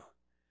encourage you,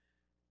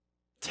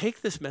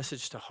 take this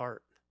message to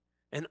heart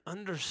and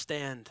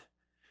understand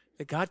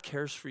that God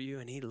cares for you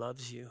and he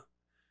loves you.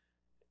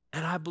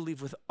 And I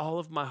believe with all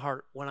of my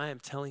heart what I am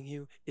telling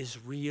you is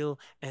real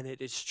and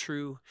it is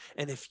true.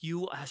 And if you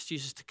will ask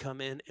Jesus to come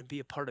in and be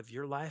a part of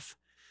your life,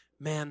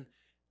 man,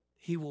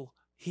 he will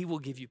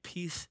give you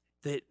peace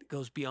that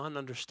goes beyond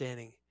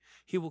understanding.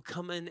 He will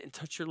come in and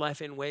touch your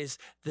life in ways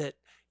that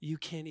you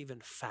can't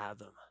even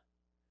fathom.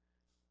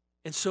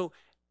 And so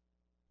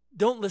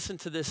don't listen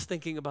to this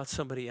thinking about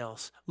somebody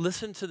else.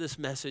 Listen to this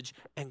message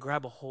and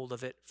grab a hold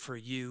of it for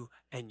you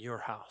and your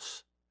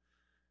house.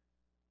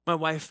 My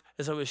wife,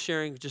 as I was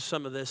sharing just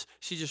some of this,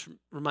 she just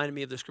reminded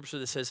me of the scripture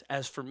that says,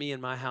 as for me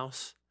and my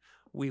house,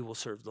 we will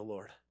serve the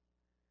Lord.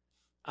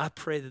 I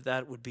pray that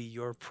that would be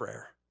your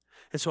prayer.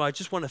 And so I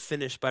just want to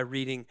finish by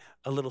reading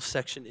a little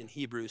section in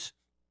Hebrews.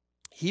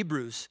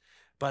 Hebrews,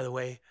 by the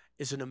way,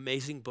 is an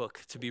amazing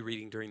book to be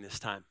reading during this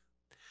time.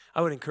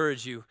 I would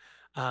encourage you,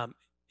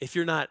 if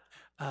you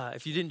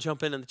didn't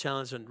jump in on the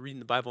challenge on reading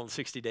the Bible in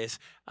 60 days,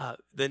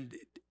 then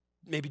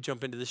maybe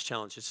jump into this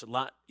challenge. It's a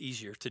lot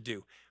easier to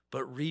do,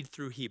 but read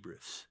through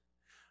Hebrews.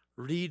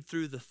 Read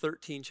through the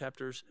 13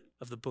 chapters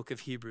of the book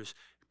of Hebrews,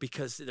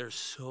 because there's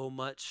so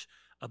much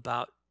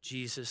about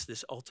Jesus,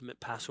 this ultimate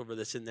Passover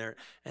that's in there.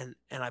 And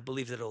I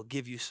believe that it'll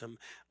give you some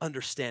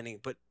understanding.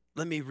 But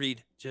let me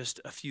read just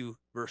a few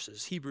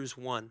verses. Hebrews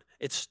 1,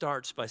 it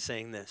starts by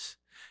saying this.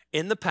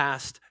 In the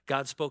past,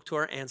 God spoke to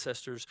our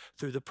ancestors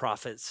through the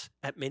prophets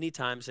at many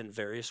times in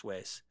various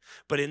ways.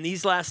 But in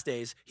these last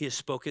days, he has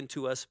spoken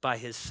to us by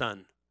his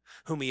Son,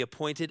 whom he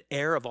appointed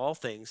heir of all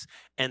things,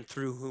 and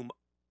through whom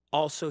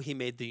also he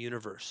made the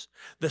universe.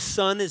 The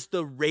Son is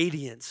the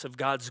radiance of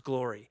God's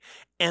glory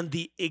and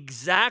the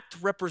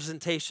exact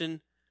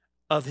representation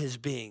of his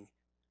being.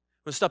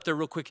 I'm going to stop there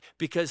real quick,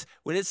 because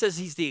when it says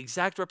he's the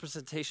exact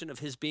representation of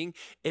his being,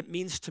 it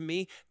means to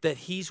me that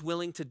he's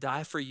willing to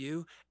die for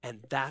you,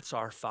 and that's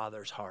our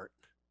Father's heart.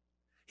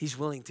 He's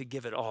willing to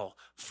give it all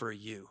for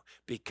you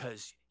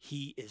because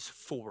he is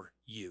for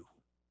you.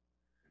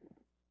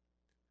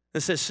 It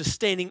says,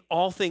 sustaining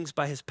all things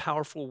by his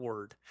powerful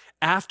word.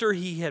 After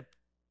he had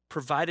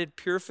provided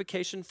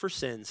purification for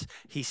sins,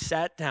 he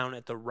sat down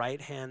at the right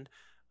hand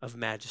of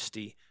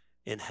majesty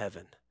in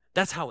heaven.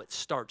 That's how it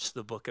starts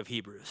the book of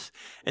Hebrews.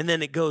 And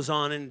then it goes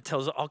on and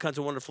tells all kinds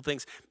of wonderful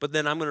things. But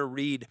then I'm going to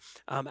read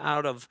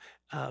out of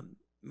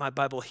my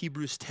Bible,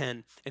 Hebrews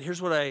 10. And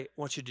here's what I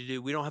want you to do.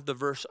 We don't have the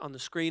verse on the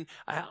screen.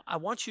 I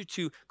want you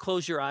to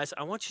close your eyes.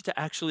 I want you to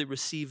actually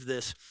receive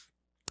this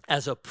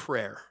as a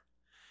prayer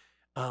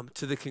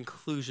to the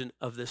conclusion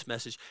of this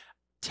message.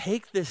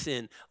 Take this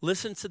in,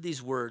 listen to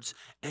these words,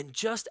 and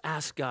just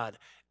ask God,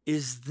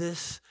 is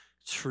this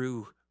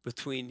true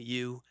between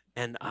you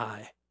and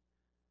I?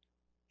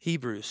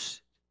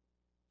 Hebrews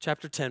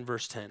chapter 10,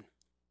 verse 10.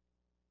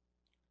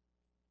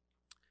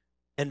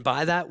 And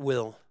by that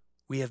will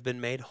we have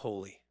been made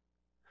holy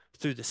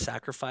through the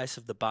sacrifice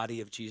of the body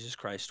of Jesus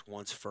Christ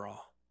once for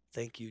all.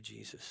 Thank you,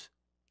 Jesus.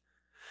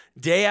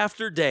 Day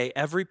after day,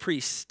 every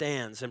priest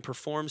stands and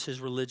performs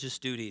his religious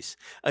duties.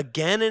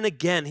 Again and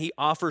again, he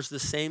offers the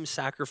same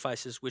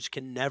sacrifices which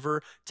can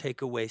never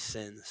take away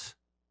sins.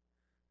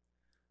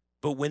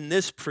 But when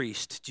this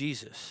priest,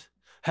 Jesus,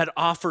 had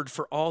offered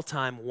for all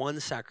time one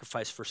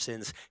sacrifice for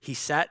sins, he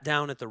sat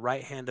down at the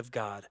right hand of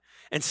God.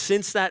 And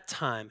since that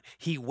time,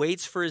 he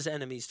waits for his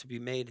enemies to be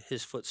made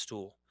his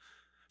footstool.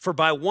 For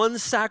by one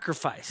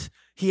sacrifice,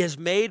 he has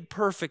made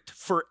perfect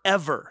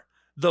forever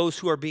those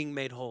who are being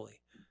made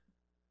holy.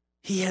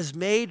 He has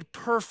made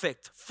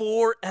perfect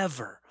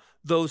forever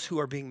those who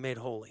are being made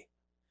holy.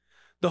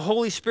 The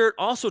Holy Spirit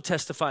also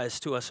testifies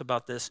to us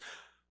about this.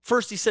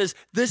 First, he says,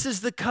 this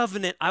is the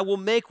covenant I will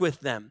make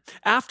with them.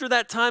 After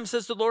that time,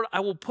 says the Lord, I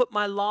will put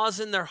my laws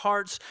in their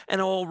hearts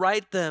and I will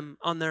write them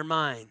on their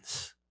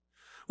minds.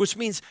 Which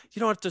means you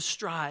don't have to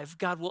strive.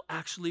 God will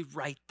actually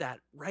write that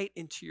right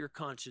into your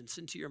conscience,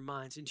 into your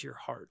minds, into your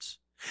hearts.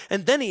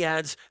 And then he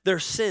adds, their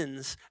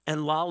sins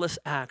and lawless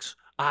acts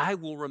I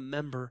will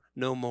remember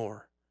no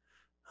more.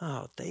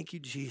 Oh, thank you,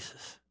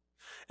 Jesus.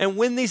 And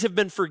when these have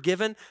been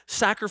forgiven,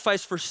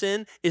 sacrifice for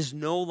sin is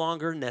no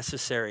longer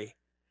necessary.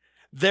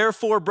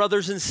 Therefore,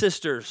 brothers and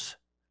sisters,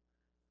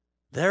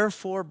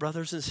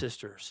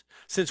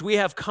 since we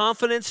have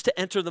confidence to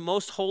enter the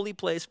most holy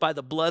place by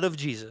the blood of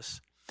Jesus,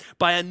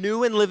 by a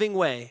new and living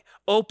way,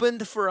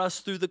 opened for us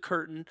through the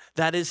curtain,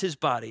 that is his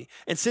body,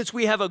 and since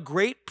we have a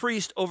great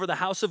priest over the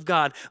house of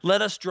God,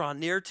 let us draw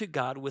near to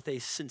God with a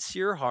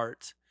sincere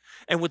heart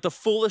and with the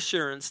full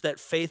assurance that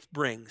faith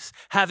brings,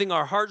 having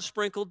our hearts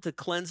sprinkled to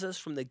cleanse us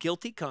from the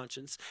guilty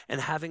conscience and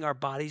having our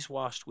bodies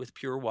washed with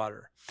pure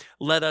water.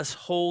 Let us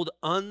hold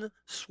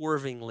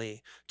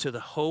unswervingly to the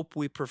hope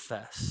we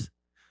profess,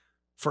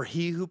 for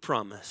he who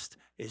promised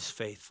is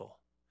faithful.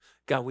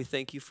 God, we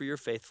thank you for your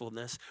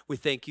faithfulness. We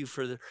thank you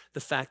for the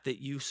fact that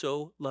you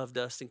so loved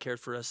us and cared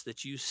for us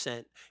that you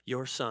sent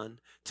your Son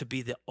to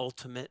be the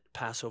ultimate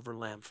Passover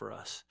lamb for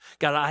us.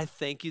 God, I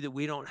thank you that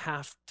we don't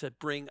have to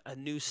bring a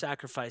new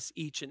sacrifice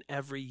each and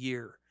every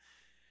year.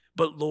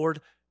 But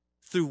Lord,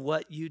 through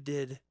what you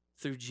did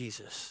through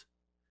Jesus,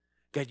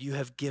 God, you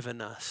have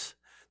given us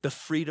the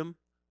freedom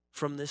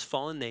from this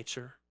fallen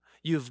nature.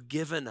 You've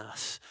given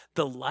us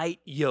the light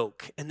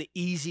yoke and the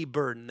easy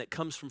burden that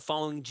comes from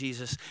following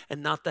Jesus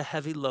and not the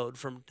heavy load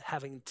from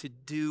having to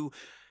do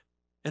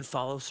and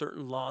follow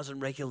certain laws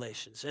and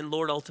regulations. And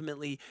Lord,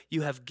 ultimately,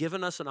 you have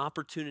given us an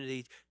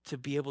opportunity to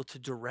be able to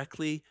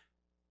directly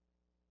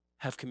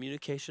have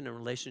communication and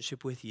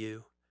relationship with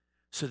you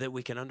so that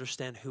we can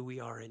understand who we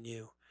are in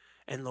you.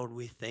 And Lord,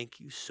 we thank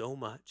you so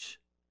much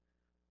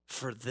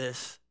for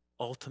this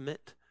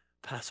ultimate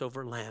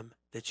Passover lamb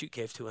that you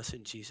gave to us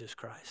in Jesus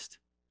Christ.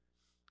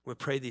 We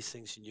pray these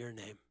things in your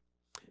name.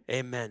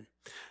 Amen.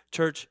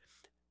 Church,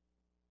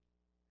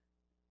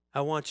 I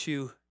want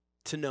you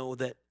to know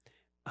that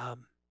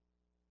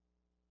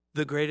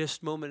the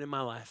greatest moment in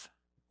my life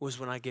was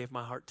when I gave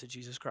my heart to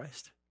Jesus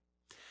Christ.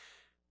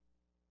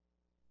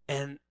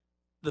 And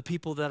the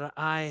people that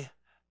I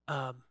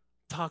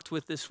talked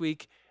with this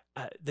week,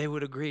 they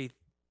would agree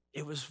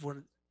it was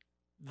one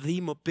of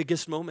the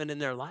biggest moment in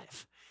their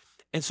life.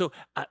 And so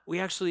we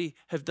actually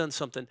have done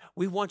something.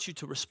 We want you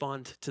to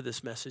respond to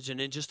this message.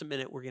 And in just a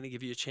minute, we're going to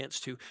give you a chance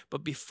to.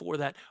 But before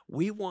that,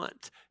 we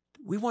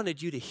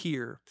wanted you to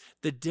hear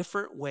the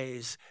different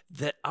ways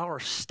that our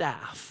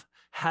staff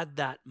had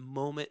that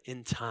moment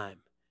in time.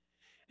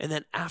 And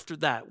then after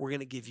that, we're going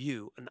to give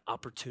you an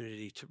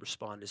opportunity to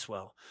respond as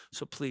well.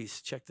 So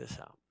please check this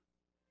out.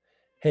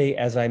 Hey,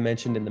 as I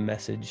mentioned in the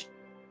message,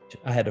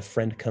 I had a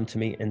friend come to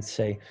me and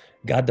say,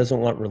 God doesn't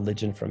want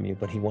religion from you,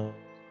 but he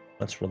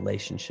wants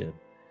relationship.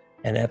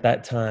 And at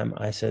that time,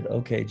 I said,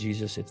 okay,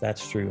 Jesus, if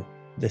that's true,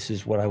 this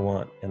is what I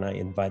want. And I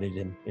invited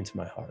him into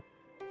my heart.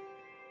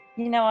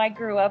 You know, I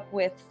grew up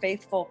with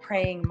faithful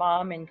praying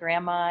mom and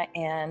grandma.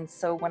 And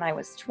so when I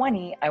was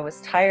 20, I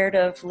was tired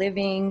of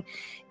living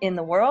in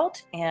the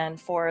world. And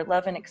for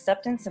love and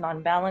acceptance, and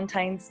on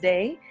Valentine's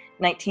Day,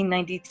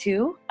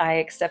 1992, I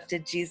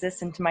accepted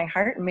Jesus into my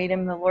heart and made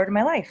him the Lord of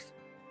my life.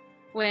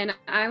 When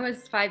I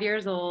was 5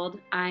 years old,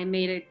 I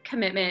made a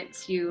commitment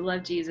to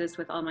love Jesus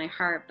with all my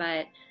heart.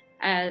 But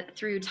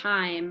through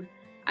time,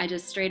 I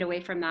just strayed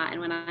away from that.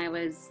 And when I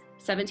was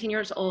 17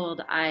 years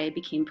old, I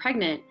became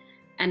pregnant.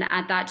 And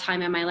at that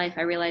time in my life,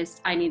 I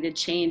realized I needed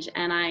change.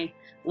 And I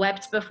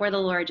wept before the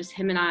Lord, just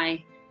him and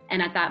I.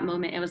 And at that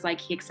moment, it was like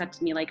he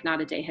accepted me like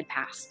not a day had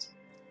passed.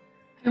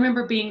 I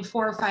remember being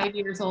 4 or 5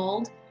 years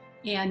old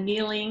and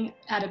kneeling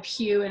at a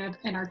pew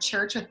in our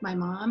church with my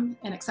mom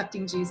and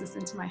accepting Jesus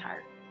into my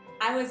heart.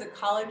 I was a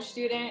college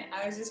student.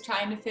 I was just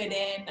trying to fit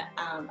in.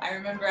 I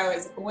remember I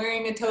was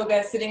wearing a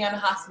toga, sitting on a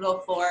hospital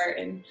floor,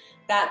 and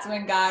that's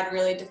when God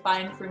really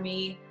defined for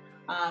me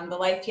the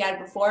life he had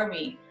before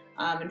me.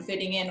 And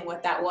fitting in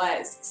what that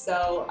was.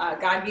 So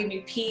God gave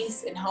me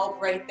peace and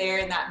hope right there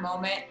in that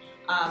moment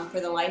for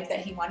the life that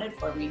he wanted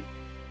for me.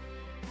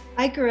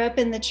 I grew up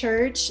in the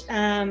church,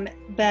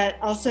 but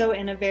also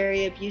in a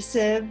very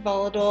abusive,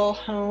 volatile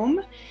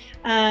home.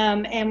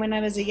 And when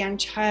I was a young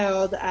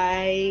child,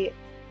 I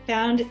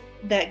found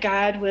that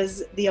God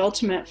was the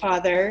ultimate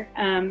father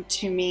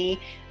to me.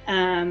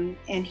 And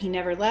he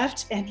never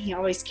left, and he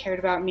always cared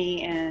about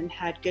me and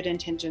had good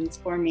intentions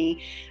for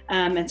me.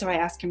 And so I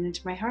asked him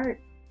into my heart.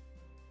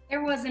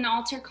 There was an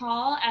altar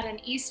call at an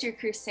Easter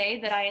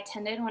crusade that I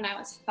attended when I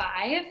was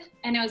 5,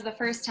 and it was the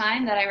first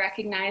time that I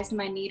recognized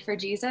my need for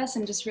Jesus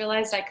and just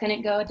realized I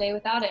couldn't go a day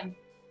without him.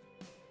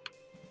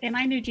 And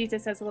I knew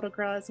Jesus as a little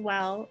girl as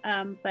well,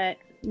 but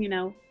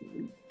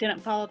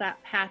didn't follow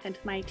that path into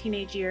my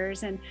teenage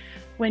years. And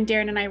when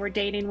Darren and I were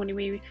dating, when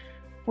we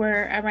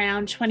were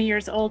around 20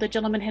 years old, a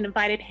gentleman had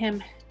invited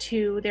him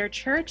to their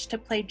church to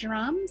play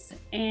drums.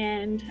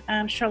 And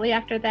shortly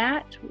after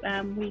that,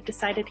 we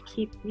decided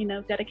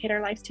to dedicate our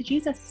lives to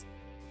Jesus.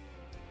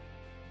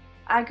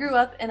 I grew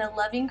up in a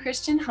loving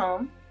Christian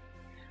home,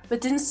 but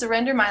didn't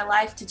surrender my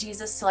life to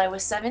Jesus till I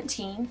was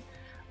 17.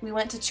 We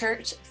went to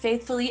church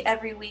faithfully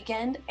every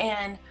weekend,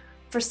 and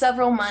for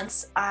several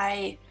months,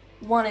 I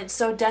wanted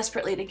so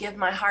desperately to give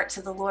my heart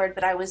to the Lord,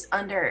 but I was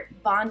under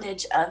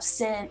bondage of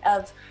sin,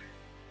 of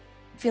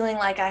feeling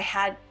like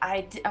I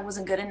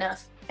wasn't good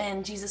enough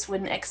and Jesus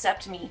wouldn't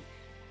accept me.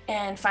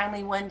 And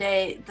finally one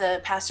day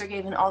the pastor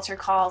gave an altar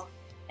call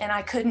and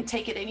I couldn't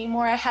take it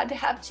anymore. I had to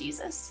have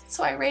Jesus.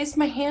 So I raised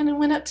my hand and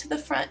went up to the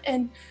front,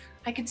 and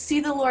I could see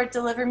the Lord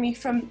deliver me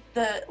from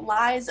the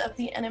lies of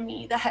the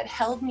enemy that had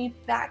held me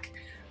back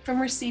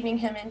from receiving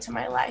him into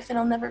my life. And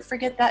I'll never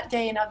forget that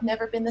day, and I've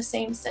never been the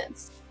same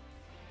since.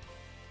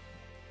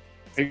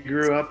 I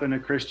grew up in a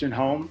Christian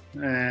home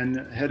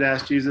and had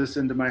asked Jesus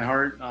into my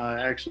heart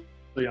actually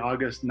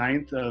August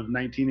 9th of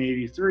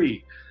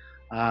 1983.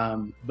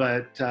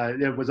 But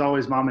it was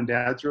always mom and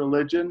dad's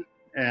religion.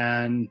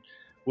 And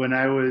when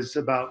I was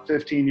about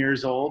 15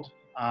 years old,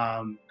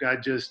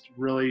 God just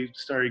really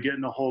started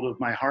getting a hold of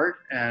my heart.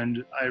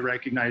 And I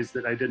recognized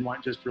that I didn't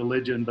want just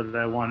religion, but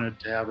that I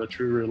wanted to have a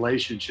true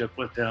relationship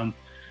with him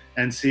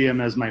and see him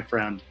as my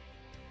friend.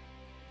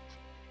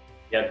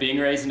 Yeah, being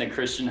raised in a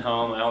Christian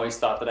home, I always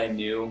thought that I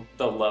knew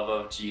the love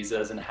of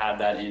Jesus and had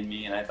that in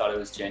me, and I thought it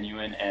was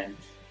genuine. And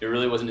it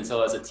really wasn't until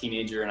I was a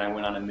teenager and I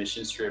went on a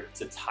mission trip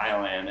to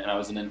Thailand, and I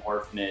was in an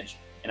orphanage,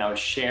 and I was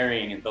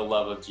sharing the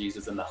love of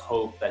Jesus and the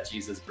hope that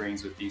Jesus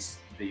brings with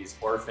these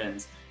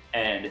orphans.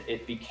 And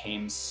it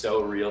became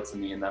so real to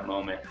me in that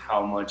moment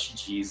how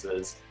much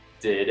Jesus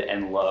did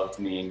and loved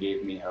me and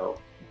gave me hope.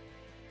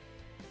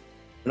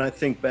 When I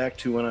think back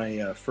to when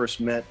I first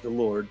met the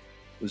Lord,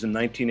 it was in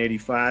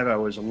 1985. I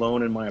was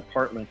alone in my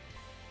apartment,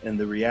 and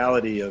the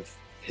reality of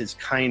his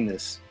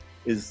kindness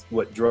is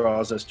what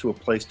draws us to a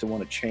place to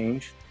want to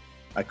change.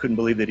 I couldn't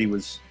believe that he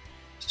was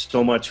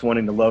so much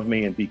wanting to love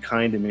me and be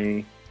kind to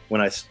me. When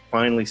I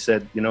finally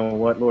said, you know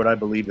what, Lord, I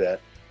believe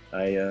that,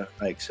 I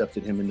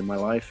accepted him into my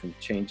life and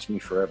changed me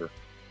forever.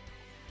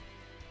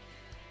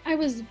 I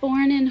was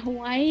born in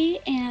Hawaii,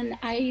 and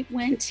I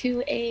went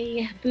to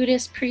a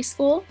Buddhist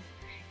preschool.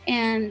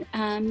 And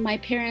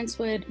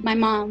my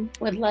mom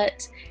would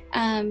let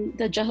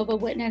the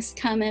Jehovah's Witness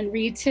come and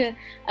read to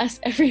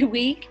us every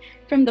week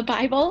from the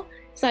Bible.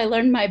 So I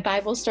learned my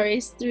Bible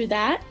stories through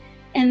that.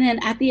 And then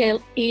at the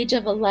age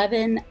of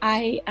 11,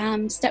 I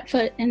stepped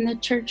foot in the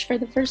church for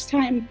the first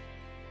time.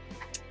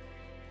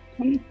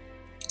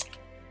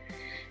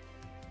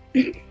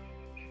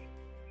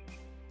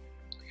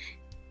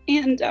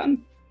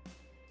 And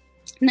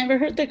never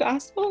heard the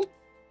gospel,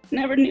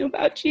 never knew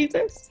about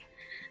Jesus.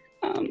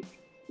 I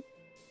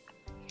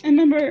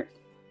remember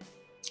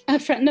a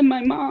friend of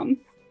my mom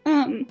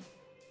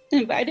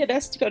invited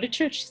us to go to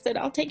church. She said,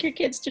 "I'll take your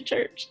kids to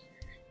church."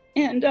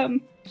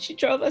 And she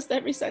drove us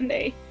every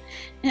Sunday.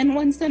 And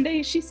one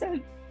Sunday she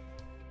said,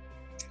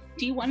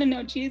 "Do you want to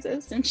know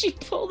Jesus?" And she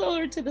pulled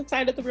over to the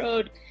side of the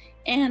road,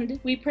 and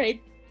we prayed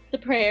the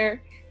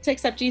prayer to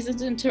accept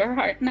Jesus into our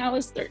heart. And I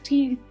was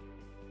 13.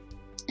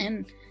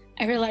 And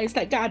I realized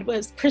that God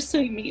was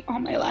pursuing me all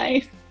my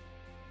life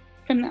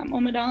from that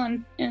moment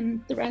on,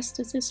 and the rest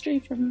is history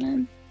from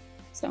then.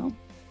 So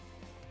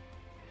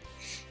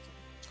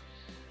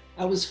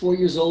I was 4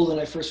 years old when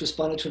I first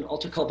responded to an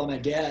altar call by my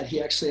dad.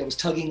 I was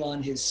tugging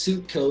on his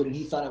suit coat, and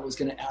he thought I was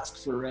going to ask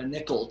for a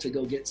nickel to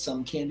go get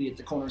some candy at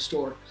the corner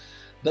store.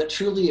 But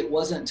truly, it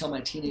wasn't until my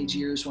teenage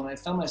years when I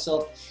found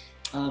myself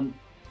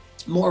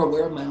more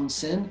aware of my own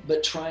sin,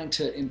 but trying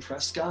to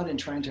impress God and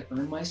trying to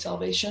earn my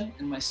salvation.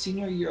 In my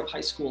senior year of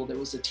high school, there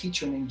was a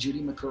teacher named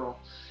Judy McCurl,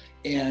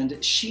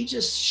 and she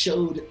just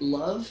showed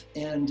love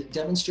and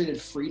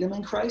demonstrated freedom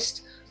in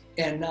Christ,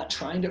 and not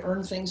trying to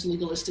earn things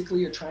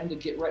legalistically or trying to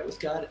get right with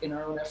God in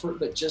our own effort,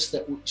 but just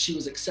that she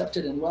was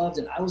accepted and loved,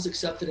 and I was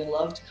accepted and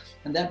loved.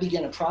 And that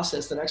began a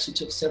process that actually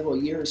took several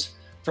years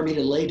for me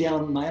to lay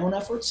down my own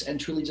efforts and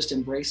truly just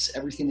embrace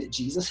everything that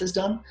Jesus has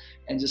done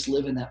and just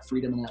live in that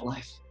freedom and that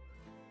life.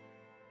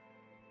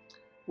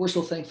 We're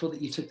so thankful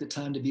that you took the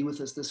time to be with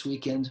us this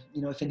weekend.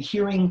 You know, if in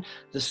hearing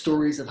the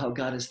stories of how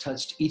God has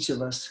touched each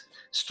of us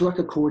struck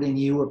a chord in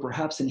you, or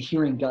perhaps in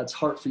hearing God's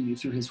heart for you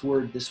through his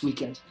word this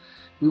weekend,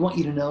 we want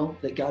you to know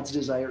that God's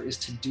desire is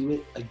to do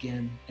it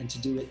again and to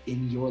do it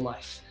in your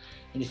life.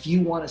 And if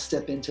you want to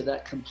step into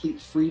that complete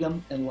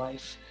freedom and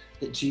life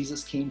that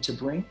Jesus came to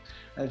bring,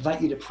 I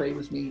invite you to pray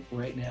with me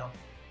right now.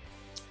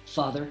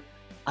 Father,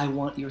 I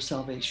want your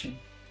salvation.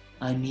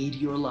 I need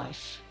your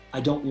life. I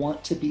don't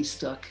want to be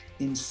stuck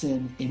in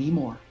sin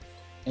anymore.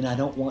 And I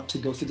don't want to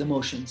go through the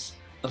motions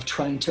of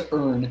trying to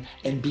earn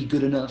and be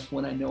good enough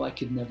when I know I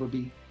could never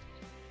be.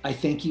 I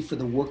thank you for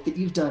the work that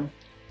you've done,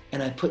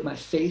 and I put my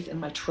faith and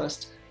my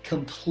trust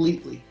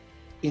completely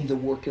in the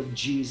work of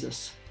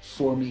Jesus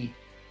for me.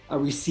 I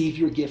receive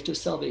your gift of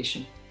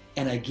salvation,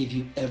 and I give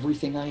you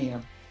everything I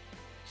am.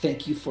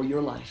 Thank you for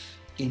your life.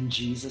 In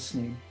Jesus'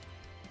 name,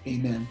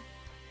 amen.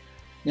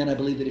 Man, I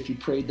believe that if you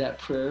prayed that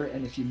prayer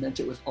and if you meant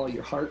it with all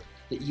your heart,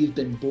 that you've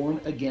been born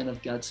again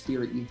of God's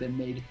Spirit. You've been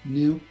made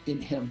new in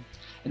him.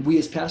 And we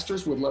as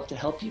pastors would love to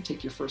help you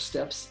take your first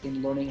steps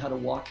in learning how to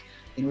walk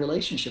in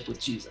relationship with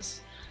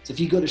Jesus. So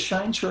if you go to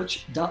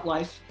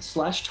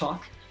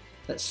shinechurch.life/talk,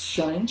 that's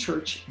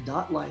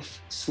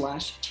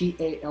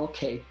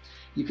shinechurch.life/TALK,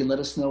 you can let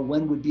us know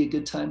when would be a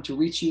good time to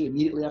reach you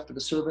immediately after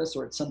the service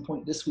or at some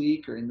point this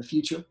week or in the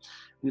future.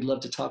 We'd love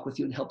to talk with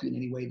you and help you in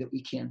any way that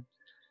we can.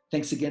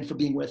 Thanks again for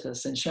being with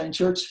us. And Shine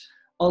Church,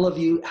 all of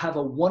you have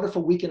a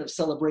wonderful weekend of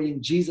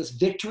celebrating Jesus'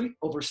 victory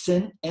over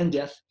sin and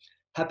death.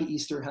 Happy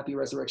Easter, happy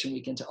Resurrection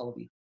Weekend to all of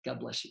you. God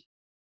bless you.